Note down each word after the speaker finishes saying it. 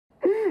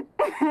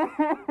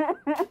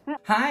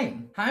Hi,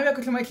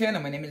 welcome to my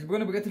channel. My name is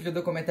Bruno, Britos, you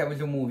do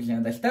commentaries on movies and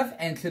other stuff,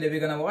 and today we're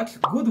gonna watch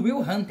Good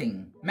Will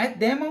Hunting. Matt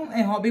Damon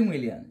and Robin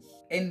Williams.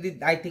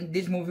 And I think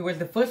this movie was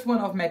the first one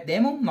of Matt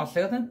Damon, not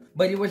certain,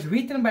 but it was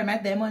written by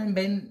Matt Damon and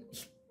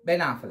Ben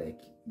Affleck,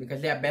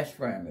 because they are best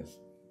friends.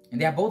 And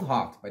they are both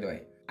hot, by the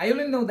way. I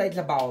only know that it's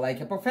about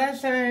like a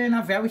professor and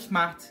a very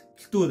smart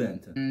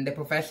student. And the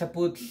professor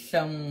puts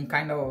some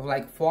kind of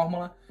like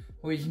formula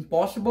which is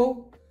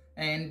impossible,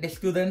 and the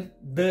student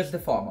does the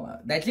formula.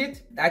 That's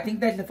it. I think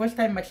that's the first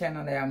time on my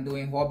channel that I'm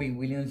doing Robin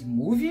Williams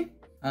movie.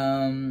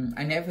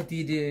 I never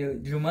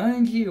did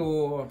Jumanji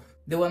or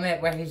the one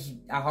where he's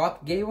a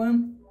hot gay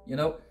one, you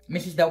know,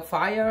 Mrs.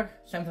 Doubtfire,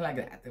 something like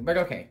that. But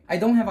okay, I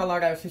don't have a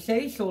lot else to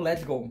say, so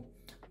let's go.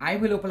 I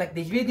will open like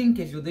this video. In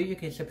case you do, you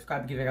can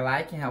subscribe, give it a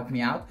like and help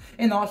me out.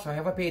 And also I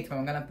have a Patreon.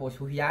 I'm gonna post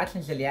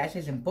reactions,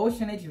 aliases and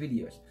post-nage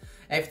videos.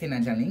 Everything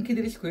has a link in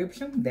the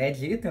description.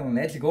 That's it, and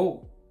let's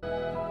go.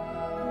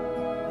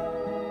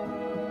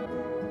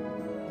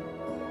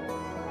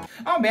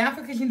 Oh, Ben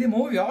Affleck is in the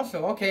movie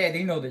also. Okay, I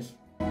didn't know this.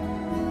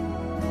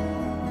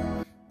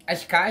 A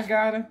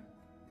Skarsgård.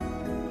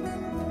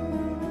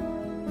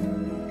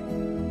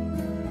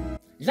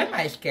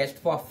 Jamais cast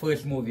for a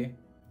first movie.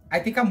 I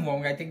think I'm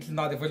wrong. I think it's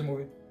not the first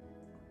movie.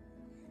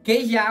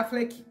 Casey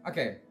Affleck.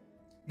 Okay.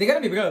 They're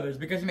gonna be brothers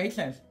because it makes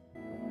sense.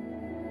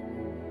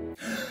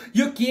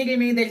 You kidding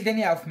me? There's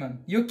Danny Elfman.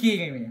 You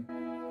kidding me?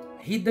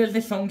 He does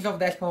the songs of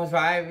Desperate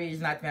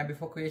Housewives, Nightmare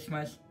Before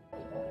Christmas.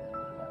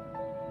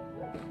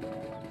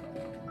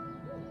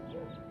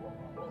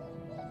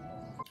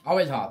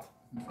 Always hot.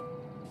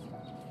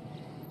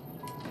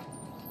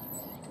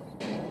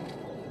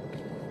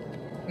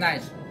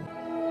 Nice.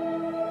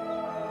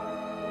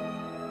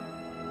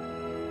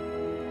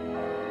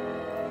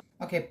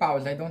 Okay,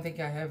 pause. I don't think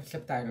I have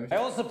subtitles. I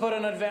also put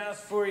an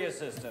advanced Fourier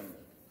system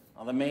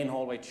on the main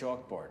hallway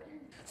chalkboard.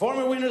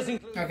 Former winners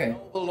include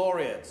Nobel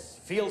laureates,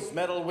 Fields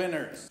Medal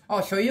winners. Oh,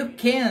 so you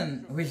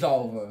can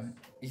resolve.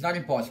 It's not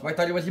impossible. I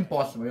thought it was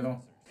impossible, you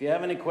know. If you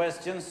have any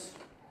questions,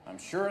 I'm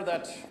sure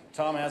that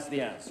Tom has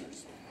the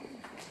answers.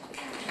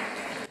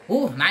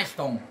 Ooh, nice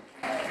Tom.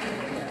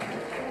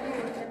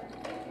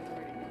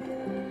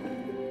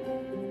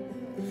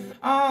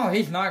 Oh,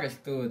 he's not a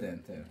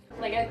student.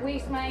 Like, I'd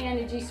waste my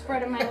energy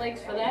spreading my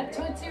legs for that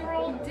Tootsie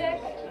Roll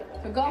dick.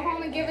 So go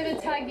home and give it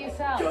a tug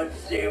yourself.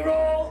 Tootsie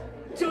Roll!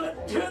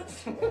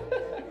 Toots!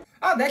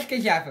 Oh, that's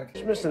Casey Affleck.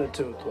 He's missing a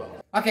tooth,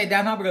 well. Okay,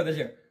 they're not brothers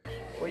here.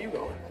 Where you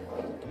going?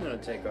 I'm gonna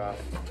take off.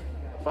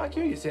 Fuck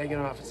you taking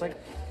off. It's like,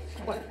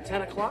 what,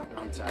 10 o'clock?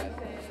 I'm tired.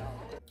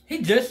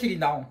 He just sitting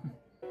down.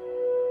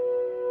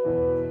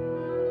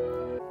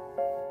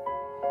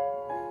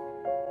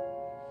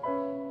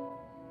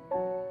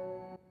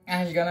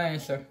 And he's gonna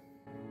answer.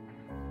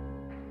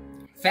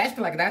 Fast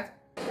like that?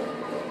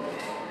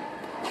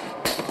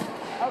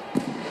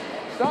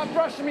 Stop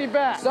rushing me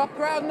back. Stop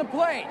crowding the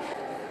plane.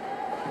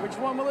 Which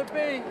one will it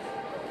be?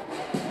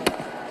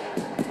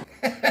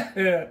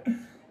 Yeah.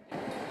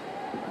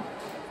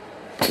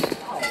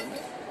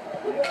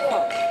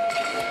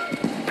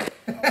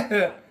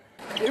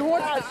 It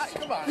was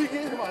come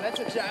on, that's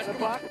a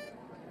chatterbox.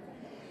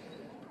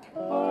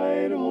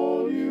 I'd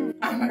hold you.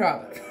 Oh my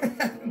god.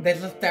 That's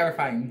just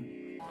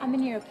terrifying. I'm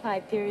in your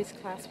applied theories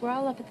class. We're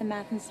all up at the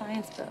math and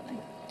science building.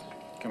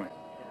 Come here.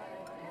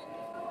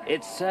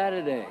 It's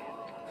Saturday.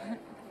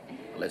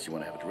 Unless you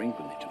want to have a drink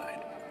with me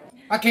tonight.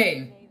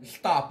 Okay,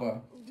 stop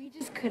her. We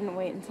just couldn't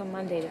wait until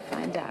Monday to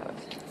find out.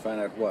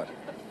 Find out what?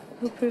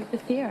 Who proved the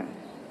theorem?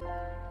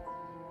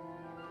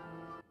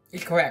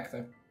 It's correct.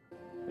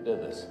 Who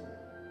did this?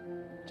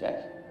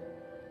 Jack?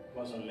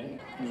 Wasn't me.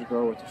 Who's a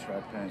girl with the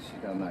striped pants? She's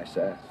got a nice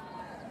ass.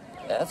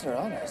 Yeah, that's her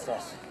own nice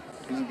ass.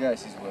 Who's the guy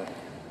she's with?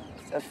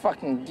 That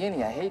fucking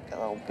guinea, I hate that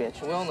little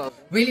bitch. We all know.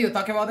 Really, you're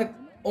talking about the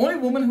only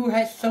woman who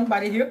has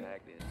somebody here?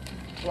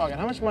 Logan,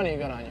 how much money you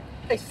got on you?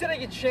 I said I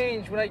get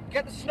change when I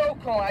get the snow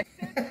cone. I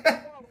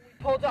said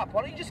hold up.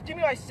 Why don't you just give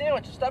me my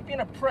sandwich and stop being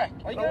a prick?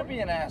 Why you gonna be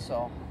an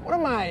asshole? What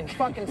am I,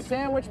 fucking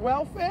sandwich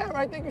welfare?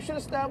 I think you should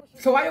establish...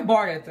 So why you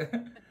bought it?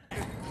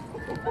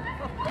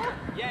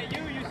 Yeah,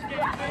 you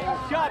scared me.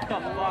 Shut the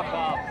fuck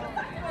up.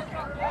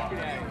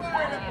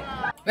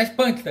 Let's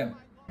punch them.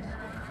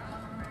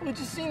 We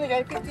just seen the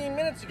guy 15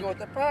 minutes ago at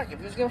the park. If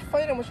he was gonna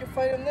fight him, we should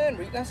fight him then.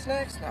 We're eating our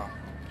snacks now.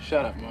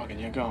 Shut up, Morgan.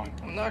 You're going.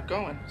 I'm not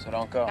going. So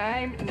don't go.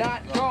 I'm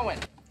not going.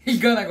 He's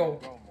gonna go.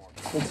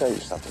 Let me tell you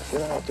something. If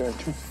you're not out there in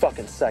 2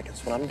 fucking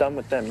seconds, when I'm done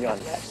with them, you're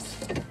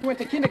next. We went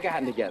to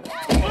kindergarten together.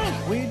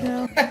 We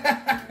down.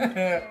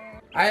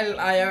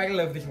 I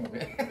love this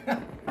movie.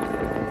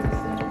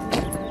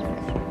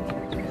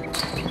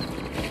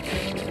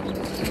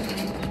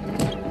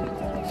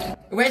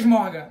 Where's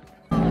Morgan?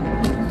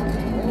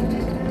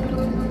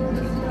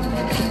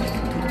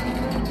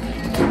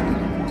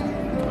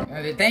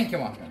 Thank you,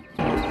 Morgan.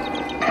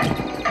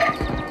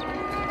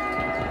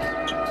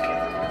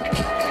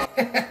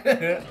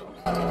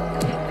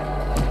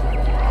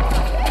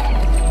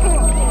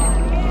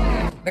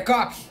 The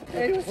cops.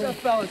 Hey, what's up,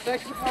 fellas?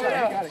 Thanks for coming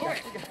out.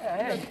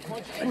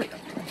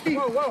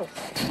 Whoa, whoa.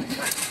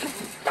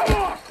 Come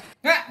on!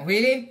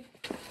 Really?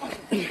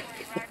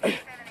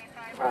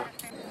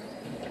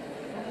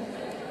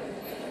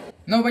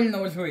 Nobody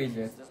knows who is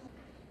it.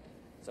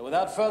 So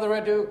without further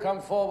ado,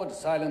 come forward,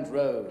 silent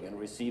rogue, and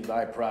receive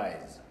thy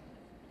prize.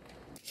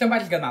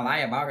 Somebody's gonna lie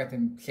about it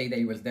and say that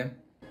it was them.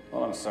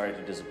 Well, I'm sorry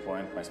to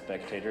disappoint my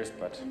spectators,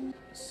 but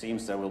it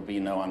seems there will be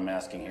no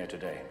unmasking here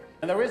today.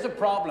 And there is a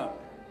problem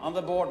on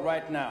the board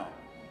right now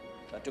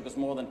that took us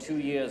more than 2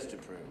 years to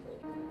prove.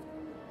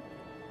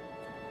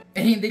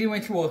 And he didn't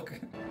went to work.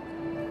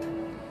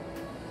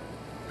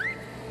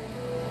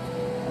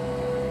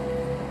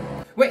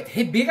 Wait,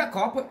 he beat a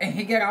cop and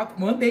he get out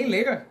 1 day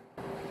later.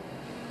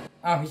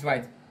 Oh, he's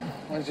right.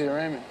 When's the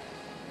arraignment?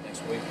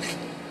 Next week.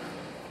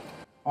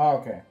 Oh,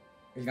 okay.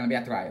 It's gonna be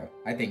a trial,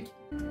 I think.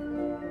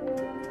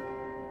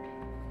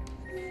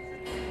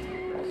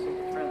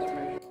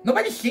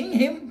 Nobody's seen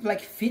him,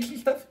 like, fixing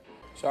stuff?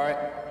 Sorry.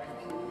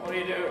 What do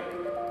you do?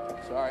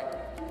 Sorry.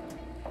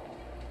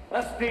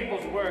 That's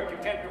people's work. You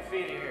can't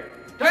graffiti here.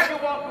 Don't you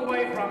walk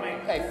away from me.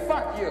 Hey,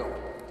 fuck you.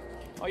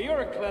 Oh,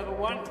 you're a clever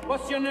one.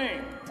 What's your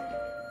name?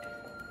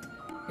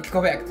 It's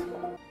correct.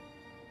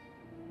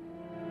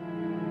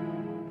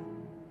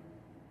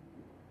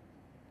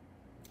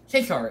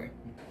 Say sorry.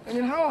 I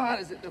mean, how hard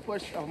is it to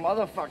push a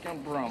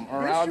motherfucking broom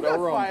around the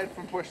room? Fired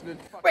from pushing it.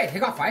 Wait, he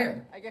got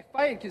fired? I get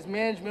fired because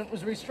management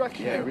was restructuring.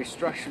 Yeah,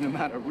 restructuring the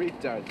amount of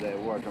retards they're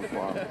working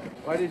for.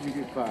 Why did you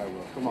get fired,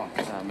 Will? Come on.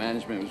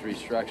 Management was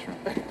restructuring.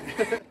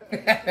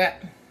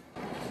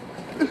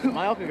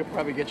 My uncle could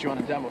probably get you on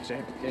a demo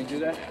tape. Can't do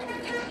that?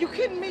 You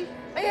kidding me?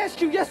 I asked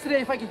you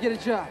yesterday if I could get a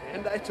job.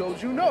 And I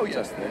told you no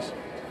yesterday.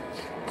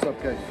 What's up,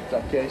 Case? What's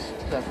up, Case?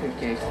 What's up, good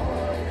case?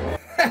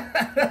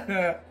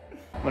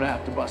 I'm gonna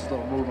have to bust a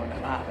little move on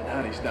them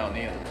Hobbit down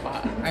the end of the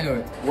bar. I know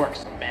it. Work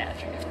some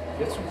magic.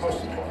 Get some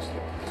pussy,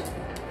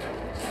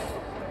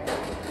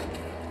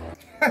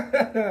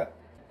 Buster.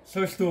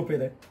 So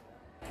stupid.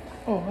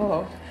 Oh,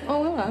 hello.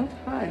 Oh, hello.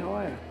 Hi, how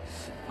are you?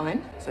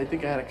 Fine. So I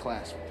think I had a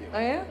class with you. Oh,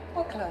 yeah?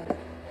 What class?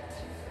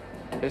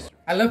 History.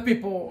 I love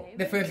people,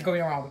 the first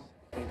going around.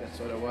 I think that's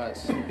what it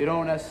was. You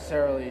don't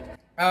necessarily...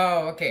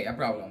 Oh, okay, a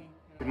problem.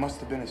 It must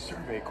have been a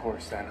survey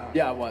course then, huh?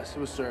 Yeah, it was. It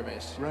was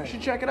surveys. Right. You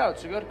should check it out.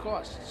 It's a good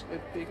course. It's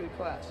a good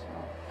class.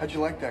 How'd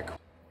you like that course?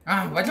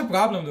 Ah, what's the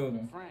problem,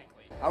 dude?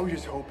 I was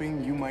just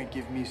hoping you might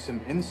give me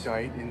some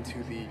insight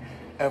into the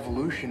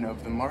evolution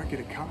of the market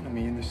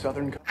economy in the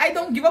southern... I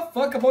don't give a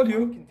fuck about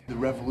you. The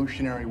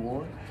Revolutionary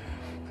War,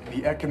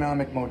 the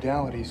economic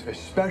modalities,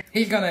 especially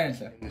He's gonna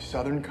answer. in the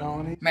southern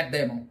colonies. Matt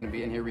Damon. Gonna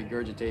be in here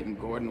regurgitating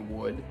Gordon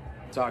Wood,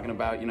 talking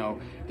about, you know,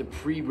 the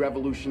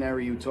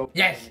pre-revolutionary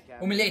utopia. Yes,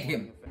 humiliate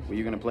him. Were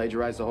you gonna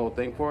plagiarize the whole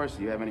thing for us?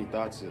 Do you have any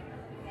thoughts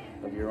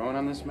of your own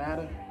on this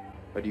matter?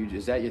 Or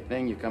is that your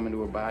thing? You come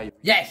into a bar,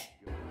 Yes.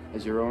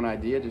 is your own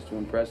idea just to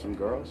impress some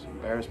girls?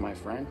 Embarrass my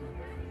friend?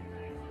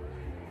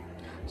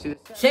 See,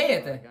 Say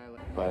it.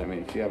 but I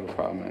mean, if you have a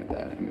problem like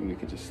that, I mean, we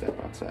could just step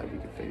outside. We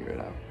could figure it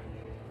out.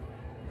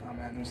 Oh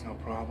man, there's no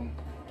problem.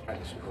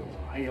 That's cool.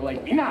 How you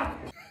like me now?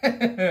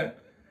 I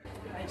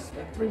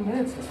spent 3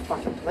 minutes in this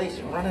fucking place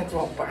and run into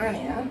a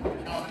Barney, huh?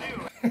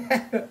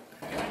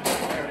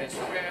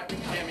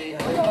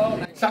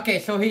 So, okay,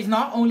 so he's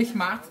not only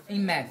smart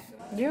in math.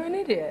 You're an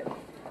idiot.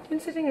 I've been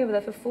sitting over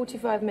there for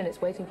 45 minutes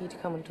waiting for you to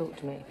come and talk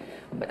to me.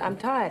 But I'm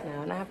tired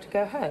now and I have to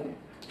go home.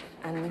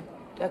 And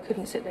I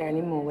couldn't sit there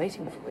anymore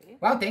waiting for you.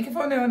 Well, thank you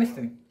for the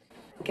honesty.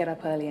 Get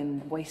up early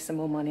and waste some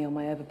more money on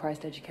my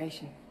overpriced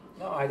education.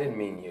 No, I didn't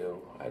mean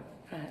you.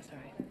 That's all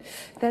right.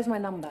 There's my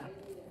number.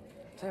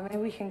 So maybe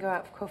we can go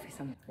out for coffee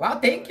somewhere. Well,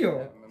 thank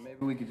you.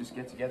 Maybe we could just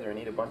get together and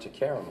eat a bunch of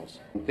caramels.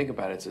 Think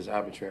about it, it's as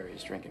arbitrary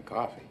as drinking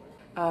coffee.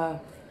 Right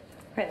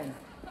then.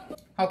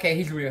 Okay,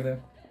 he's weird.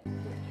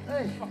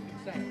 Hey, fucking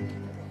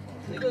Sam.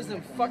 He goes to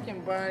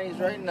fucking Barney's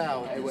right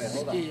now. Hey, wait,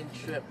 hold on. Skiing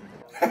trip.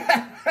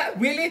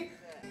 Really?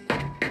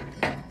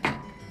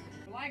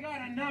 Well, I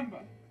got a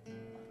number.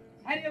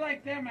 How do you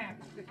like them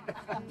apples?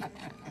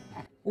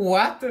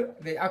 What?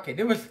 Okay,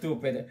 they were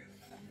stupid.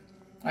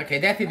 Okay,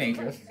 they're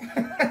teenagers.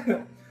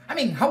 I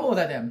mean, how old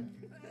are them?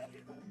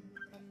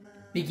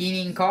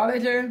 Beginning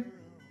college? Or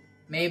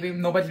maybe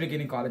nobody's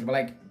beginning college, but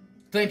like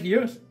 20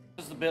 years?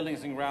 This is the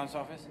Buildings and Grounds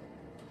office.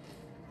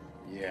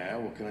 Yeah,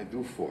 what can I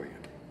do for you?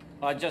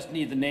 I just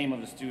need the name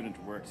of the student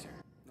who works here.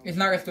 He's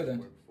not a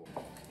student.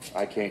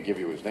 I can't give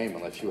you his name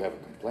unless you have a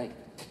complaint.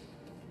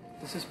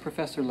 This is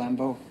Professor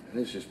Lambeau.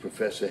 This is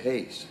Professor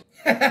Hayes.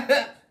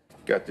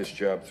 Got this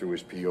job through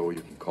his PO,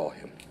 you can call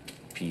him.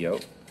 P.O.?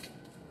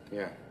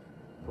 Yeah,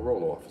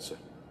 parole officer.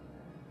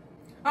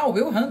 Oh,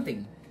 Will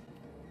Hunting.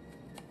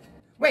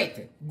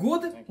 Wait,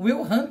 good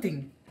Will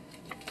Hunting.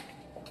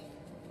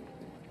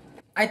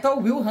 I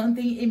thought Will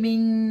Hunting, it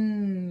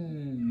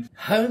means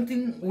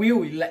hunting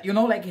Will, you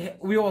know, like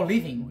we are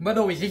living, but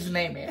no, it's his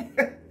name.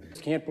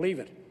 Can't believe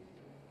it.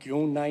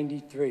 June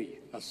 93,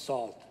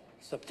 assault.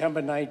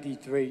 September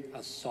 93,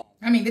 assault.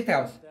 I mean,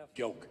 details.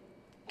 Joke.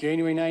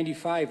 January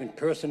 95,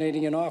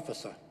 impersonating an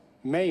officer.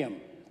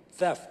 Mayhem,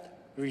 theft,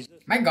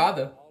 resistance. My God.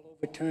 All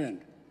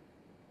overturned.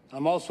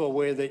 I'm also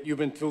aware that you've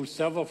been through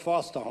several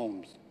foster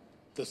homes.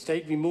 The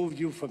state removed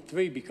you from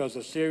 3 because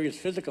of serious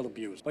physical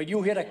abuse. But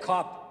you hit a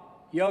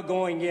cop, you're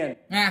going in.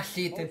 Ah,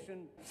 shit.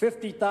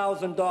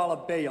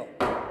 $50,000 bail.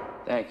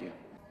 Thank you.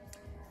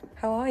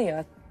 How are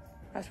you?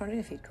 I was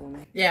wondering if you'd call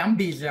me. Yeah, I'm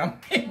busy. I'm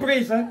in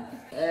prison.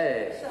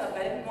 Hey. What's up,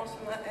 baby? Want some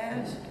of my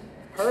ass?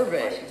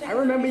 Hervé, I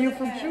remember you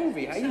from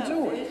juvie. How you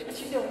doing? What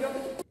you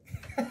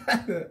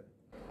doing?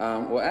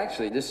 Well,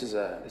 actually, this is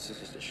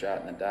just a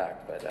shot in the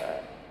dark,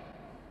 but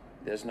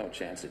there's no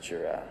chance that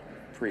you're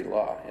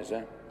pre-law, is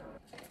there?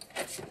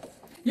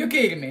 You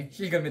kidding me?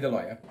 She's gonna be the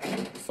lawyer.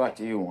 What the fuck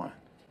do you want?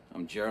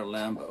 I'm Gerald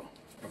Lambeau,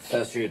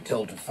 professor you're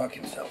told to fuck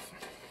himself.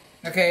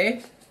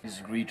 Okay. He's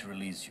agreed to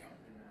release you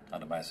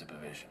under my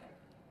supervision.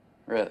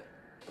 Really?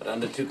 But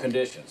under 2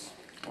 conditions.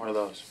 What are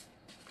those?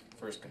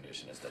 First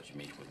condition is that you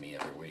meet with me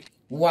every week.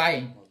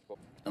 Why?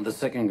 And the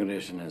second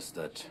condition is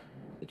that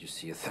you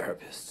see a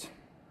therapist.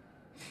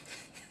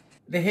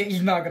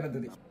 He's not gonna do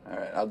this. All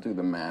right, I'll do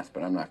the math,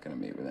 but I'm not gonna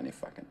meet with any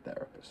fucking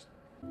therapist.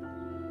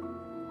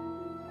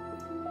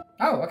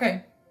 Oh,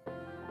 okay.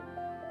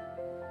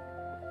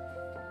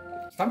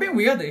 Stop being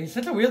weird. He's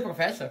such a weird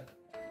professor.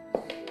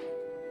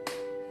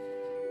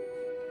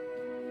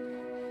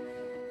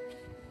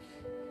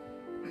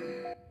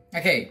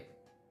 Okay.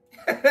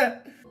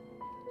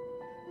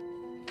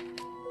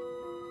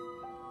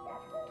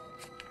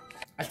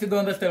 I still don't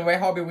understand why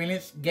Robbie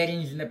Williams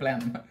getting in the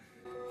plan.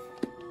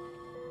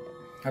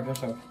 Help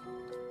yourself.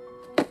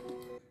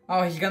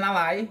 Oh, he's gonna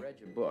lie. I read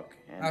your book.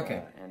 And,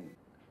 Okay. And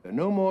There are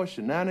no more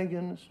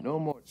shenanigans, no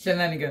more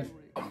Shenanigans.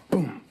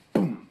 boom,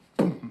 boom,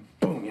 boom,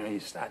 boom. You know, you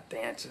start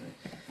dancing.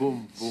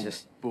 boom, It's boom,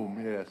 just. boom,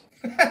 yes.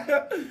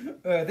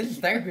 This is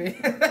therapy.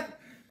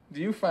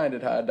 Do you find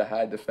it hard to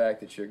hide the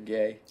fact that you're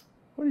gay?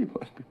 What are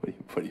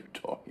you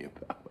talking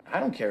about? I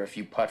don't care if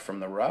you putt from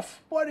the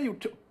rough. What are you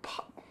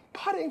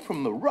putting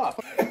from the rough?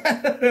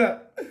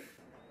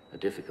 A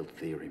difficult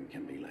theorem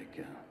can be like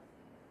a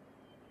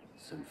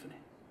symphony.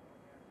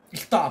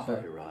 Stop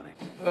her. Ironic.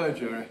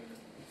 Jerry.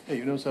 Hey,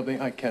 you know something?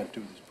 I can't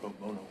do this pro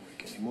bono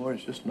work anymore.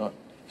 It's just not,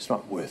 it's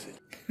not worth it.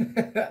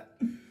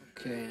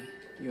 Okay,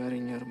 you are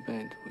in your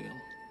bed, Will.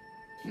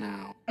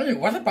 Now, I mean,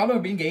 what's the problem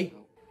with being gay?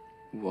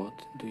 what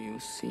do you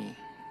see?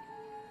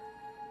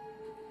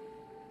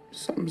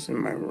 Something's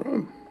in my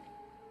room.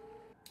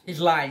 He's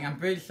lying, I'm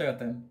pretty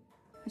certain.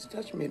 He's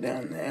touching me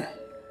down there.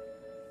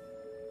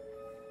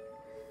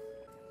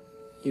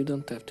 You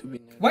don't have to be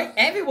Why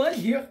everyone's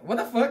here? What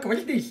the fuck? What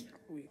is this?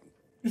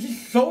 This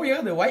is so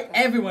weird. Why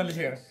everyone's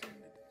here?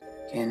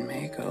 Can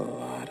make a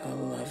lot of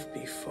love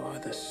before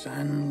the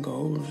sun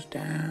goes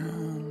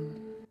down.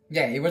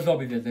 Yeah, it was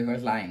obvious they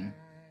was lying.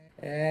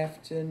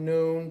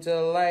 Afternoon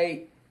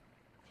delight.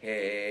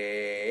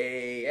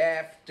 Hey,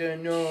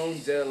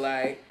 afternoon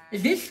delight.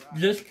 Is this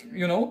just,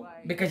 you know,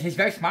 because he's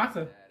very smart?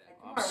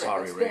 I'm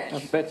sorry, Rich. I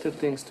have better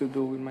things to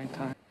do with my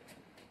time.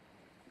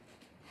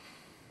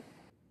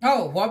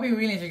 Oh, Robbie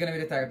Williams is gonna be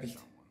the therapist.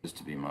 Used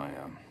to be my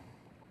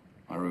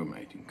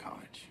roommate in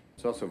college.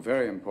 It's also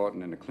very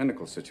important in a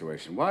clinical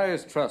situation. Why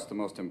is trust the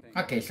most important?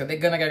 Okay, so they're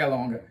gonna get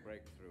along.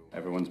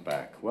 Everyone's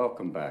back.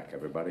 Welcome back,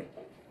 everybody.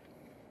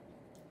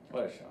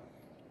 Pleasure.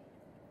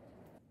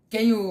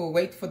 Can you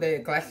wait for the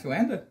class to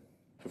end?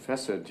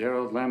 Professor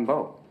Gerald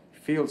Lambeau,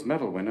 Fields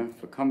Medal winner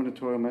for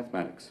combinatorial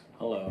mathematics.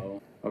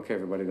 Hello. Okay,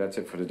 everybody, that's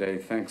it for today.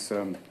 Thanks.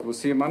 We'll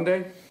see you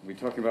Monday. We'll be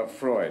talking about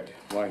Freud,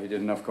 why he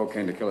did enough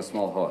cocaine to kill a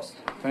small horse.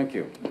 Thank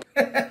you.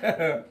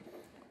 Yeah,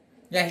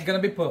 he's gonna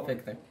be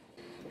perfect.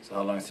 So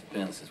how long has it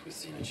been since we've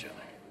seen each other?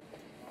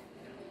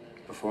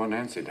 Before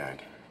Nancy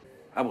died.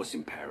 I was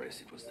in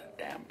Paris. It was that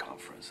damn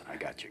conference. I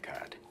got your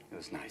card. It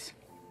was nice.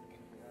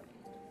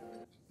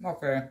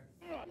 Okay.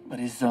 But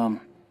he's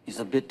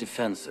a bit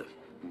defensive.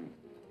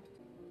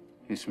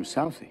 He's from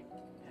Southie.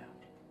 Yeah.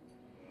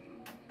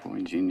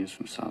 Boy genius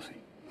from Southie.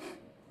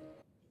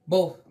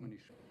 Both.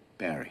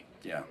 Barry.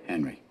 Yeah.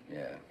 Henry.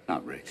 Yeah.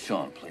 Not Rick.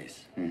 Sean,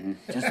 please.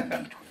 Just meet with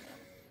him.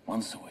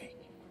 Once a week.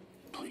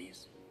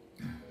 Please.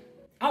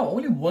 Oh,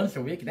 only once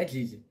a week? That's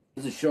easy.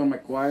 This is Sean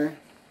McGuire,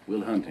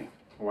 Will Hunting.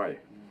 How are you?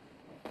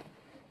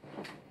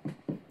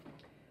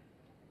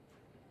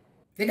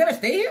 They're gonna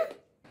stay here?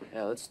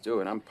 Yeah, let's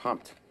do it. I'm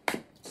pumped.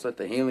 Let's let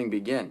the healing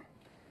begin.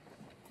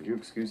 Would you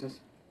excuse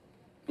us?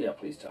 Yeah,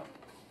 please, Tom.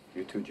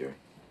 You too, Jerry.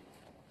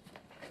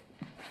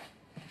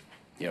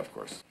 Yeah, of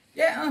course.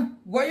 Yeah,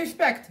 what do you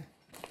expect?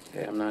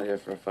 Hey, I'm not here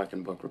for a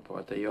fucking book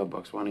report. They're your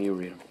books. Why don't you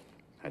read them?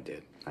 I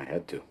did. I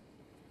had to.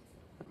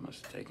 That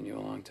must have taken you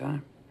a long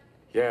time.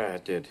 Yeah,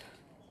 it did.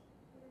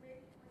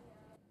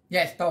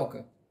 Yeah,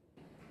 stalker.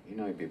 You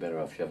know you'd be better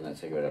off shoving that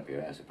cigarette up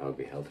your ass. It'd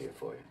probably be healthier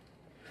for you.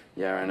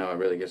 Yeah, I know. It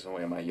really gets in the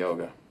way of my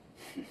yoga.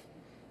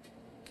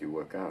 You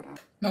work out, huh?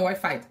 No, I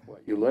fight.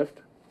 What, you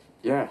lift?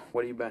 Yeah,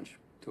 What do you bench?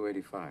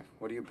 285.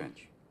 What do you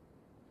bench?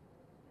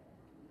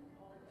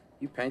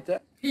 You paint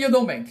that? You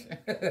don't bench.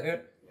 I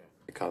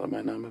call it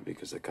my number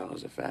because the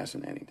colors are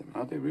fascinating to me.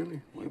 Are they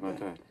really? What about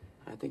that?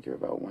 I think you're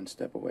about one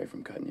step away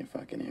from cutting your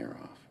fucking ear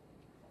off.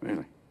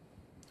 Really?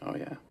 Oh,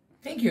 yeah.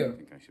 Thank you. I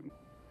think I should...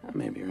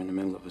 Maybe you're in the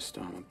middle of a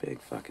storm, a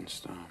big fucking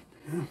storm.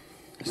 Yeah.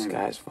 The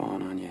sky's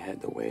falling on your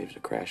head, the waves are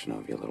crashing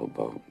over your little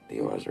boat, the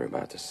oars are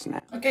about to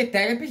snap. Okay,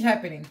 therapy's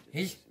happening.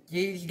 He's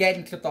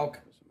getting to talk.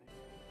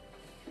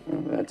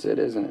 Well, that's it,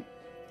 isn't it?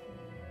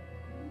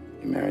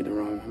 You married the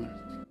wrong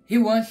woman. He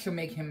wants to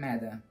make him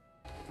madder.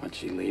 Why'd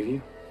she leave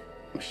you?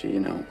 Was she,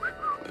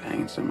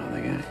 banging some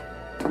other guy?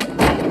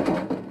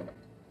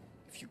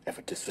 If you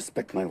ever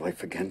disrespect my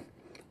wife again,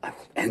 I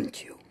will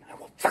end you. I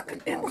will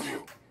fucking end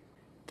you.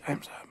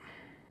 Time's up.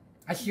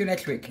 I'll see you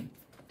next week.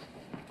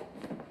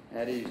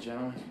 At ease,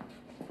 gentlemen.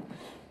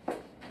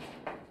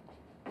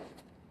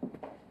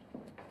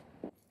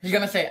 He's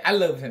gonna say, I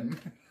love him.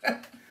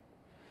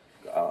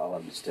 I'll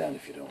understand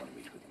if you don't want to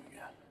meet with him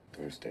again.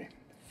 Thursday,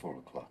 4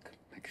 o'clock.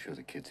 Make sure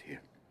the kid's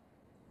here.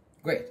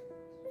 Great.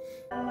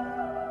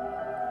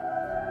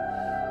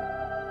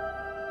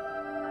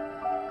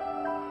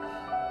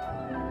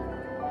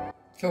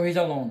 So he's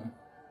alone.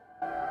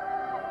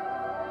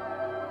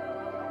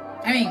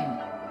 I mean,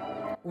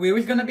 Will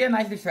is gonna be a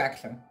nice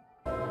distraction.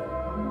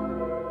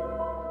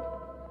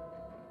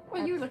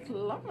 Well, you look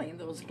lovely in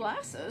those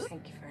glasses.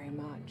 Thank you very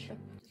much.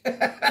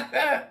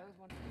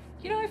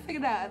 You know, I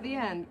figured out at the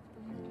end,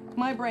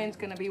 my brain's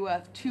gonna be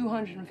worth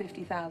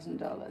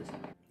 $250,000.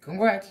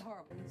 Congrats.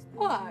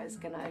 Well, I was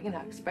gonna,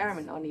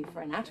 experiment on you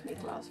for anatomy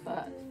class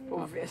first,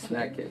 obviously.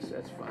 In that case,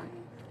 that's fine.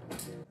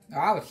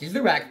 Oh, she's the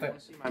director.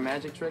 See my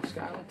magic trick,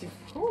 Skylar?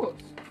 Of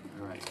course.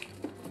 All right.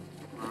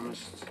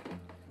 Promised.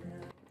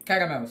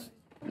 Caramels.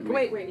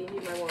 Wait, you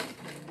need my one.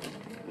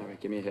 All right,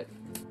 give me a hit.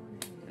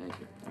 Thank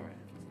you. All right.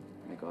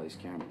 Make all these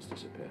caramels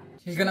disappear.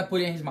 He's gonna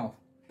put it in his mouth.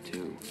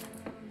 2,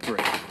 3.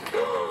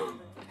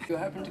 You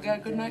happen to get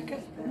a good night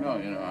kiss? No,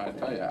 I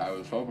tell you, I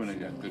was hoping to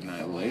get good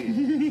night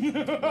late.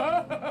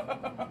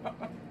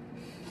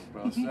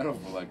 But I'll settle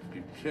for like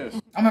a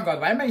kiss. Oh my god,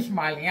 why am I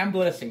smiling? I'm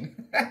blushing.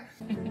 I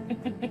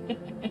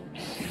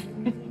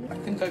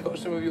think I got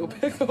some of your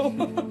pickle.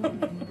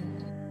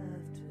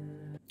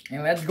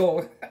 And let's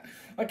go.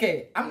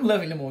 Okay, I'm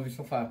loving the movie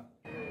so far.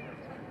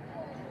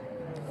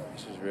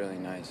 This is really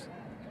nice.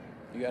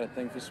 You got a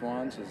thing for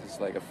swans? Is this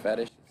like a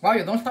fetish? Wow,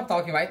 you don't stop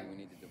talking, right?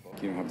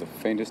 You don't have the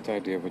faintest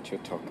idea what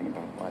you're talking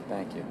about. Why,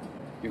 thank you.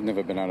 You've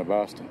never been out of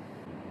Boston.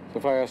 So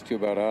if I asked you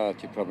about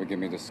art, you'd probably give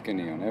me the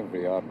skinny on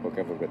every art book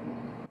ever written.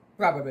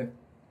 Probably.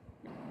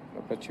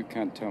 I bet you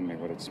can't tell me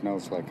what it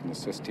smells like in the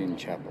Sistine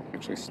Chapel.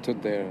 Actually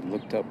stood there and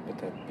looked up at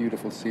that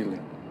beautiful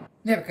ceiling.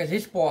 Yeah, because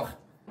he's poor.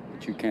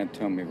 But you can't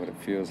tell me what it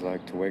feels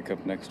like to wake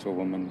up next to a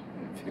woman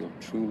and feel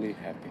truly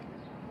happy.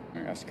 I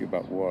ask you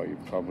about war,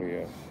 you'd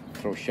probably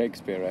throw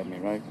Shakespeare at me,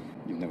 right?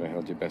 You've never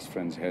held your best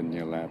friend's head in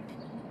your lap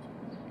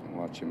and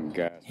watch him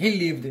gasp.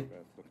 He lived it.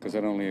 Because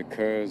that only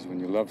occurs when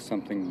you love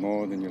something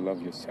more than you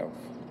love yourself.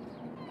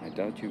 I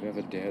doubt you've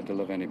ever dared to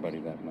love anybody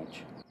that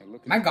much.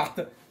 My God.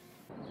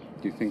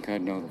 Do you think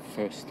I'd know the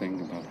first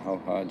thing about how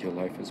hard your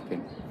life has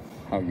been?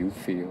 How you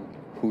feel?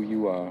 Who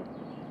you are?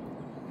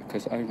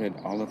 Because I read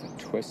Oliver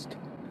Twist.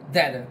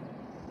 Dead.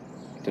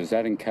 Does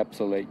that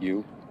encapsulate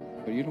you?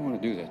 But you don't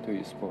want to do that, do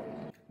you, sport?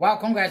 Wow,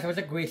 congrats, that was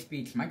a great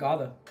speech. My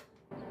God.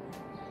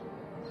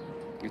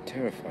 You're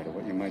terrified of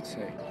what you might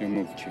say. Your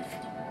move, Chief.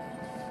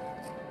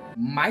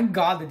 My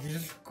God,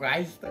 Jesus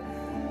Christ.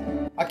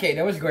 Okay,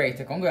 that was great.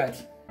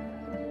 Congrats.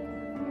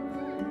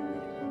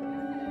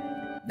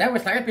 That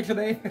was therapy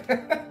today.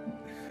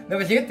 That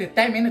was it.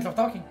 10 minutes of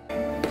talking.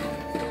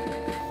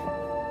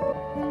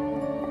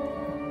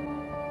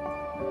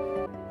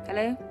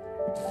 Hello?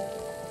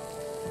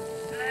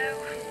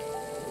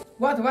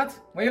 What? Why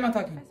are you not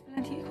talking?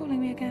 Are you calling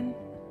me again?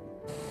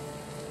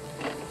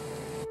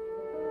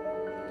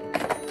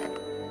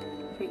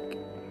 Freak.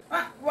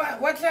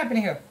 What's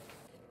happening here?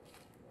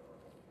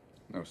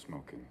 No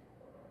smoking.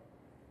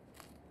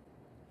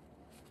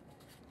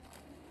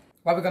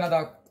 What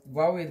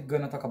are we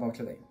gonna talk about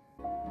today?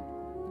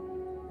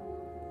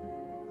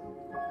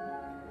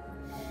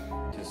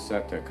 Just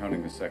sat there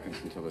counting the seconds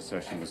until the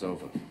session was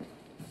over.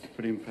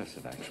 Pretty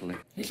impressive, actually.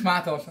 He's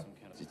smart also.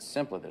 It's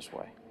simpler this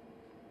way.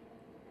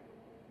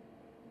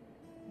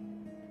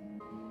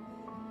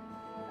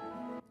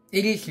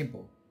 It is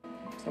simple.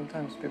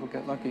 Sometimes people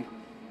get lucky.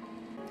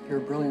 You're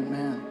a brilliant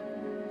man.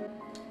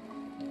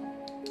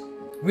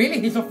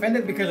 Really? He's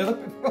offended because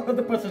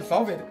the person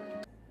solved it.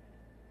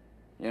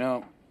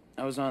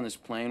 I was on this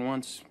plane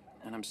once,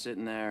 and I'm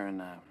sitting there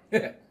and,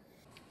 You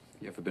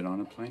ever been on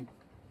a plane?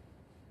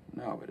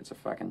 No, but it's a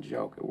fucking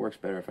joke. It works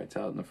better if I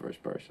tell it in the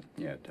first person.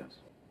 Yeah, it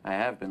does. I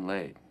have been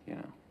laid,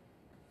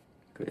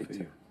 Good for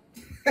you.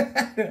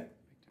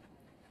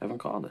 Haven't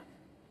called her.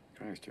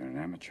 Christ, you're an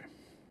amateur.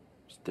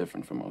 It's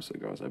different from most of the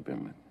girls I've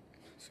been with.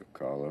 So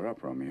call her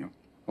up, Romeo.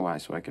 Why?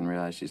 So I can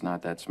realize she's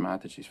not that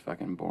smart, that she's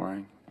fucking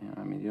boring? You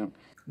don't...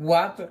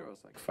 What? This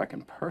girl's like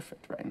fucking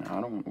perfect right now.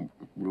 I don't want to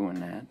ruin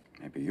that.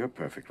 Maybe you're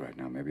perfect right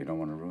now. Maybe you don't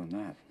want to ruin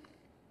that.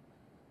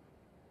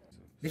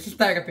 This is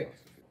therapy.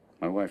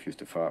 My wife used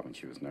to fart when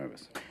she was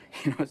nervous.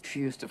 She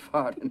used to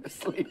fart in her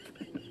sleep.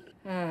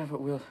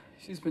 But Will,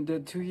 she's been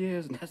dead 2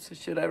 years, and that's the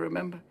shit I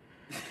remember.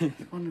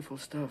 Wonderful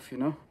stuff,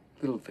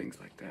 Little things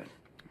like that.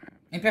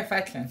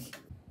 Imperfections.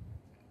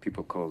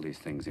 People call these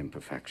things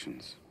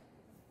imperfections.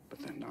 but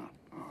they're not.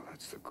 Oh,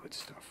 that's the good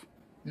stuff.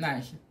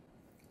 Nice.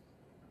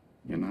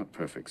 You're not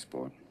perfect,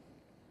 sport.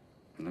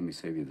 And let me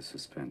save you the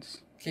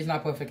suspense. She's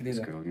not perfect This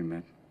either. girl you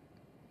met,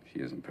 she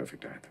isn't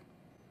perfect either.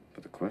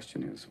 But the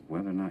question is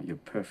whether or not you're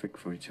perfect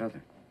for each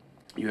other.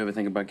 You ever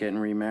think about getting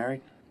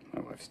remarried?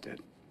 My wife's dead.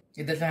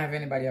 He doesn't have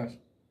anybody else.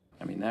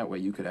 I mean, that way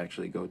you could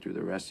actually go through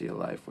the rest of your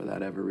life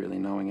without ever really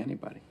knowing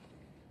anybody.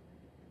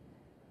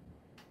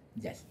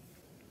 Yes.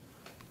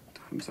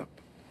 Time's up.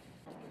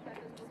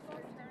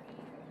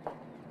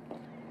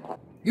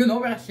 You know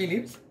where she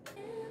lives?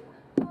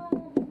 Do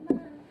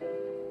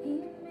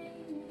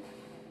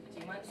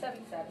you mind 7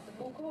 service of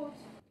 4 chords?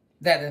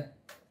 Dad.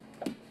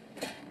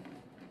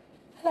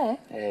 Hello.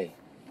 Hey.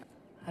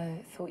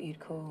 I thought you'd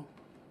call.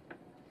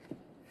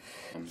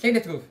 Say the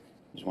truth.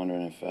 I was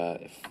wondering if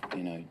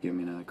you know, you'd give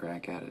me another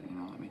crack at it, you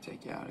know, let me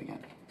take you out again.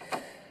 Oh,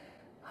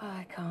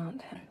 I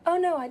can't. Oh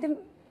no, I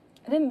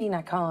didn't mean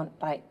I can't,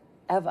 like,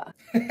 ever.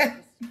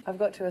 I've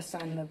got to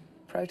assign the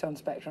proton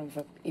spectrum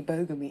for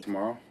ebogamy.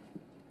 Tomorrow?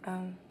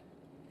 Yeah,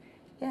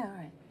 all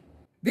right.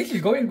 This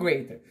is going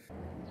great.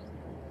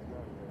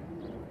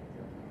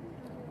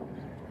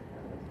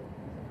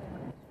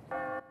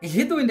 Is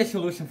he doing the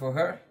solution for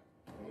her?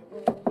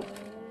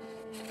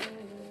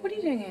 What are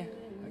you doing here?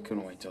 I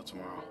couldn't wait till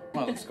tomorrow.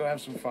 Well, let's go have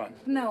some fun.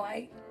 No,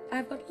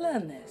 I've got to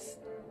learn this.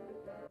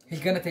 He's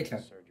gonna take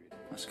her.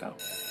 Let's go.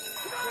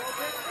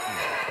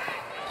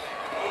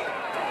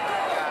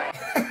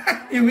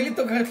 He really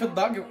took her to the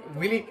dog.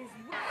 Really? Come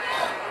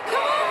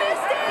on,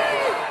 Misty!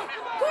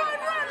 Go on,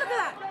 run! Look at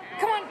that!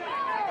 Come on!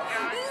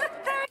 Look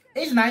there!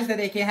 It's nice that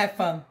they can have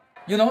fun.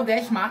 You know,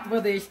 they're smart,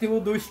 but they still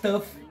do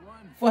stuff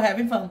for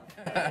having fun.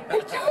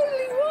 You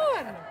totally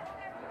won!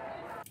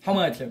 How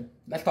much?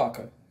 Let's talk.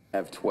 I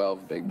have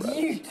 12 big brothers.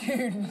 You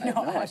do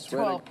not I have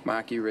swear 12. to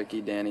Marky,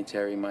 Ricky, Danny,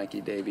 Terry,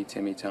 Mikey, Davey,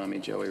 Timmy, Tommy,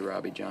 Joey,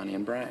 Robbie, Johnny,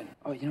 and Brian.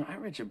 Oh, you know, I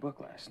read your book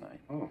last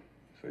night. Oh,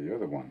 so you're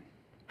the one.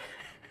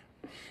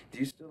 Do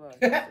you still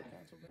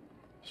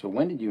So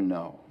when did you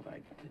know,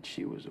 like, that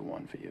she was the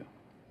one for you?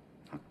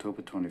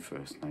 October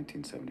 21st,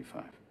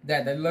 1975.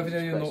 Dad, I love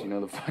that you You know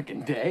the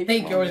fucking day?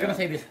 Thank you, I was yeah. gonna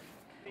say this.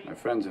 My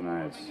friends and I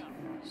had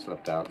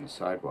slept out on the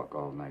sidewalk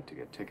all night to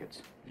get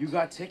tickets. You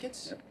got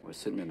tickets? Yep. We're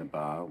sitting in a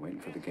bar waiting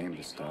for the game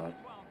to start,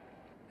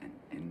 and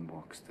in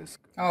walks this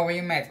girl. Oh, when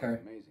you met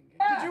her. Amazing.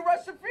 Did you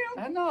rush the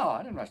field? No,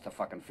 I didn't rush the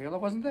fucking field. I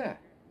wasn't there.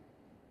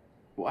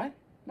 What?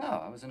 No,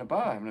 I was in a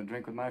bar having a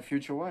drink with my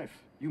future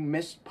wife. You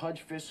missed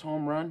Pudge Fist's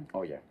home run?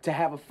 Oh, yeah. To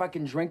have a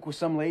fucking drink with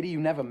some lady you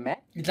never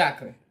met?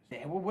 Exactly.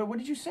 Yeah, what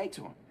did you say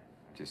to him?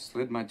 Just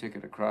slid my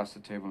ticket across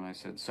the table and I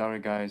said, sorry,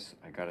 guys,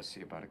 I gotta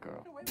see about a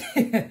girl.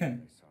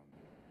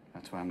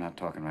 That's why I'm not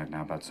talking right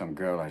now about some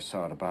girl I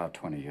saw at a bar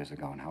 20 years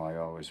ago and how I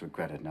always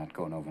regretted not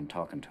going over and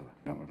talking to her.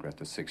 I don't regret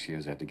the 6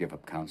 years I had to give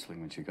up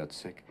counseling when she got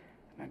sick,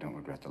 and I don't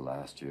regret the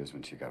last years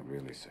when she got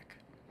really sick.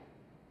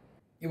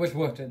 It was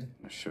worth it.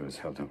 I sure as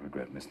hell don't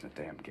regret missing a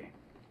damn game.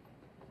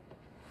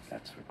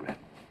 That's regret.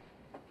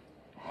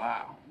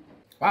 Wow.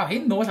 Wow, he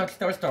knows how to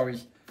tell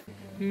stories.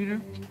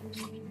 Peter?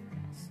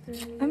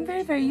 I'm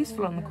very, very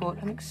useful on the court.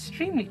 I'm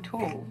extremely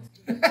tall.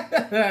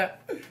 Because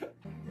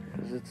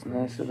it's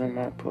nicer than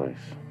my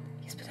place.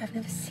 Yes, but I've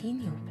never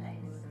seen your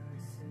place.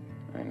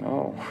 I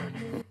know.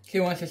 She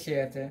wants to see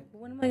it.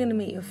 When am I going to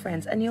meet your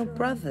friends and your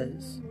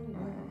brothers?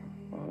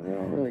 Well, they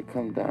don't really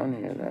come down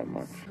here that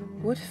much.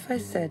 What if I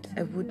said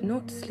I would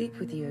not sleep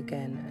with you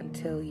again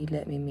until you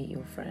let me meet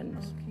your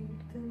friends?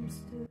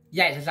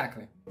 Yes,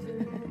 exactly.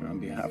 On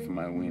behalf of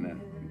my wiener,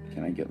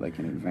 can I get like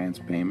an advance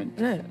payment?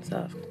 No, it's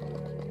off.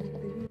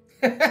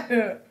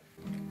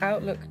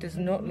 Outlook does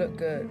not look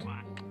good.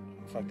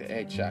 Fuck the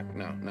egg shock.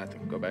 No,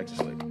 nothing. Go back to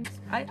sleep.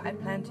 I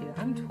plan to.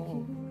 I'm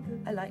tall.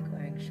 I like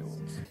wearing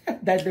shorts.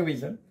 That's the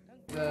reason.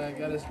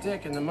 Got his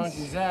dick in the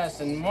monkey's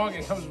ass, and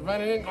Morgan comes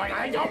running in going,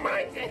 I don't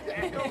mind it.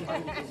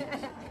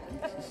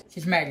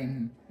 She's smacking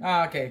him.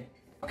 Ah, okay.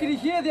 Could you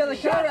hear the other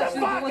car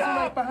accident that wasn't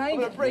right behind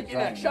you? I'm gonna break your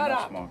neck. Shut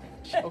up.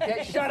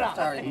 Okay, shut up.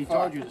 Sorry, he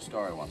told you the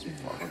story once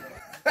before.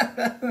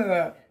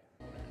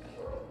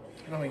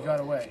 No, he got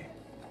away.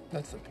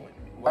 That's the point.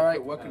 All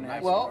right. What can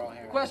happen? Well,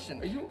 question.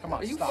 Are you? Come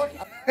on. Are you stop.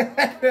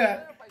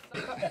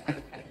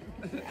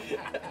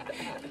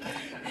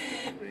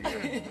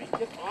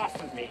 Get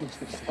off of me.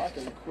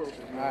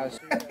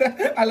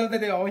 I love that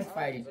they're always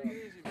fighting.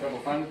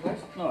 Find the place?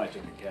 No, I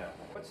took a cab.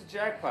 What's the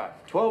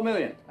jackpot? 12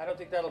 million. I don't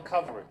think that'll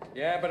cover it.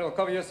 Yeah, but it'll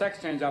cover your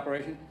sex change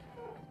operation.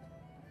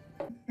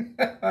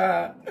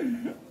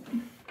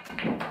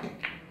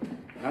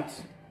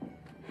 Nuts?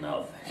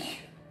 No, thank you.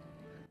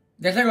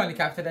 There's ironic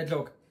after that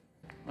joke.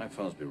 My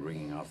phone's been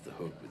ringing off the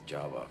hook with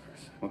job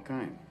offers. What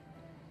kind?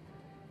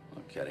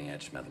 Well, cutting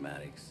edge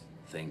mathematics,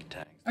 think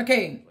tanks.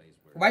 Okay,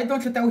 why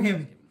don't you tell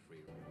him?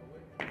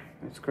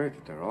 It's great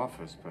that they're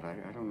offers, but I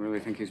don't really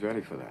think he's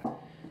ready for that.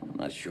 I'm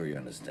not sure you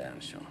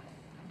understand, Sean.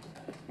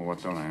 Well,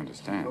 what don't I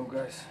understand? Go,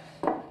 guys.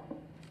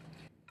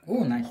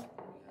 Oh, nice.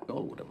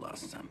 Gold would have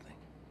lost something.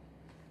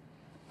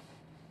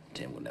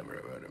 Tim would never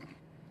have hurt him.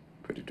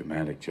 Pretty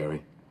dramatic,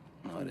 Jerry.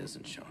 No, it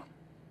isn't, Sean.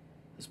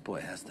 This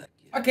boy has that.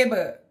 Okay,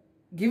 but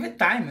give it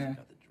time, man.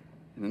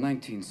 In the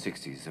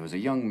 1960s, there was a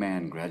young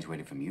man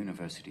graduated from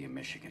University of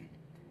Michigan.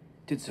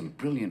 Did some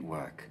brilliant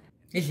work.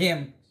 It's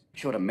him.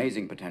 Showed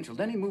amazing potential.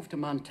 Then he moved to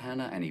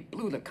Montana and he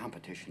blew the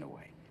competition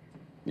away.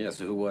 Yeah,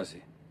 so who was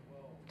he?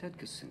 Ted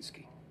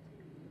Kaczynski.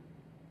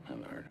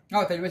 Haven't heard.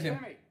 Oh, that was him.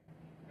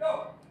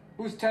 Yo,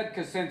 who's Ted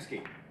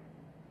Kaczynski?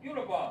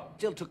 Uniball.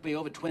 Still took me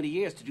over 20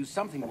 years to do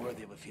something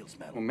worthy of a Fields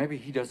Medal. Well, maybe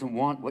he doesn't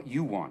want what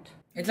you want.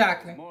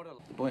 Exactly.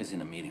 The boy's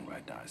in a meeting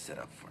right now. I set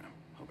up for him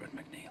over at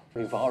McNeil.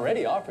 We've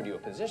already offered you a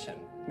position.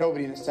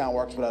 Nobody in this town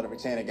works without a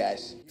retainer,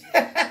 guys.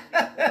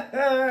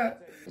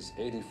 It's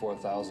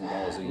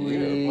 $84,000 a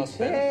year. Plus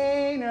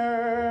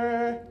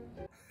Retainer.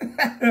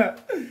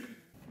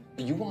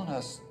 You want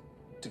us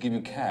to give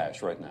you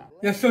cash right now?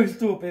 You're so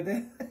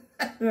stupid.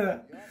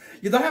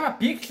 You don't have a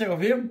picture of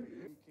him?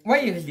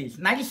 What year is this?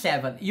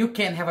 97. You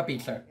can have a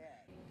picture.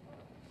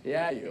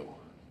 Yeah, you.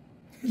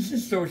 This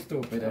is so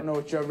stupid. I don't know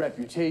what your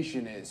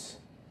reputation is.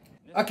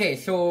 Okay,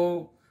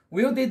 so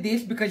Will did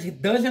this because he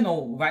doesn't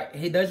know, right?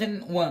 He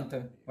doesn't want,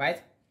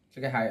 right? To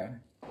get hired.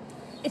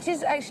 It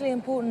is actually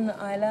important that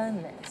I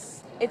learn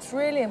this. It's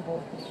really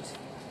important.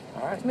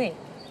 All right. To me.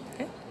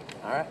 Okay?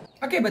 All right.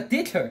 Okay, but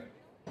teach her.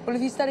 Well,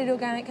 have you studied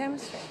organic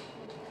chemistry?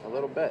 A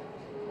little bit.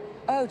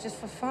 Oh, just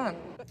for fun?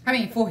 I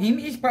mean, for him,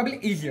 it's probably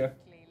easier.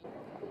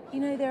 You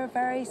know, there are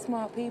very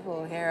smart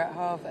people here at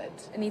Harvard,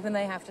 and even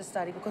they have to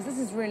study because this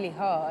is really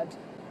hard.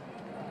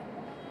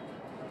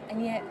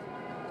 And yet...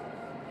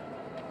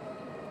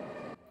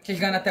 She's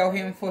gonna tell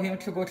him for him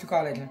to go to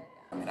college.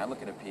 I mean, I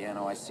look at a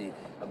piano, I see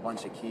a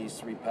bunch of keys,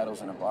 3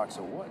 pedals, and a box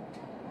of wood.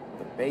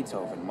 The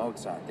Beethoven,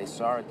 Mozart, they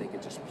saw it, they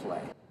could just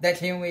play. That's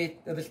him with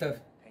other stuff.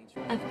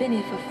 I've been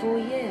here for 4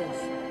 years,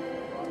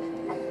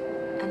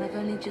 and I've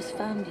only just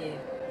found you.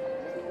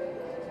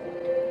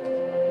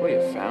 Well,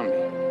 you found me.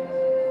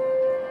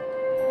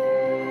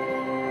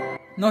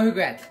 No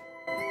regret.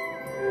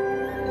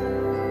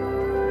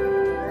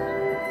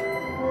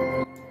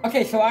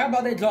 Okay, so what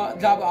about the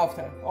job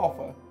offer?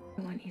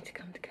 I want you to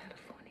come to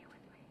California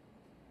with me.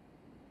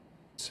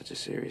 It's such a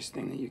serious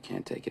thing that you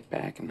can't take it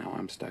back, and now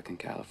I'm stuck in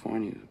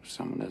California.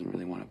 Someone doesn't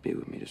really want to be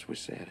with me, just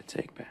wish they had a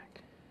take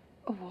back.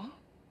 A what?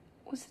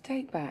 What's the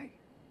take back?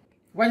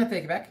 Why not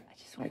take it back?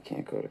 I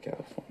can't go to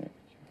California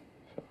with you.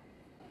 So.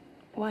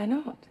 Why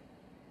not?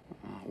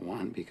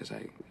 One, because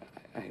I've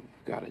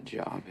got a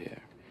job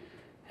here.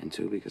 And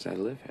 2, because I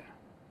live here.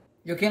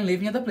 You can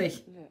live in other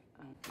place.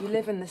 You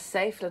live in this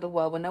safe little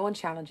world where no one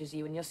challenges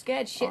you and you're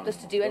scared shitless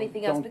to do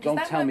anything else because Don't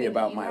that tell me moment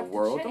about you my have to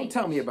world. change. Don't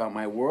tell me about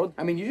my world.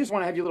 I mean, you just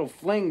want to have your little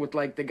fling with,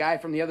 like, the guy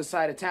from the other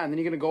side of town. Then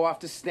you're going to go off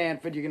to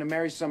Stanford. You're going to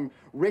marry some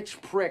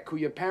rich prick who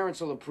your parents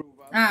will approve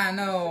of. Ah,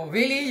 no.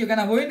 Really? You're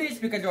gonna ruin this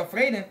because you're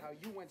afraid?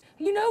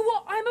 You know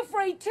what? I'm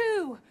afraid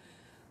too.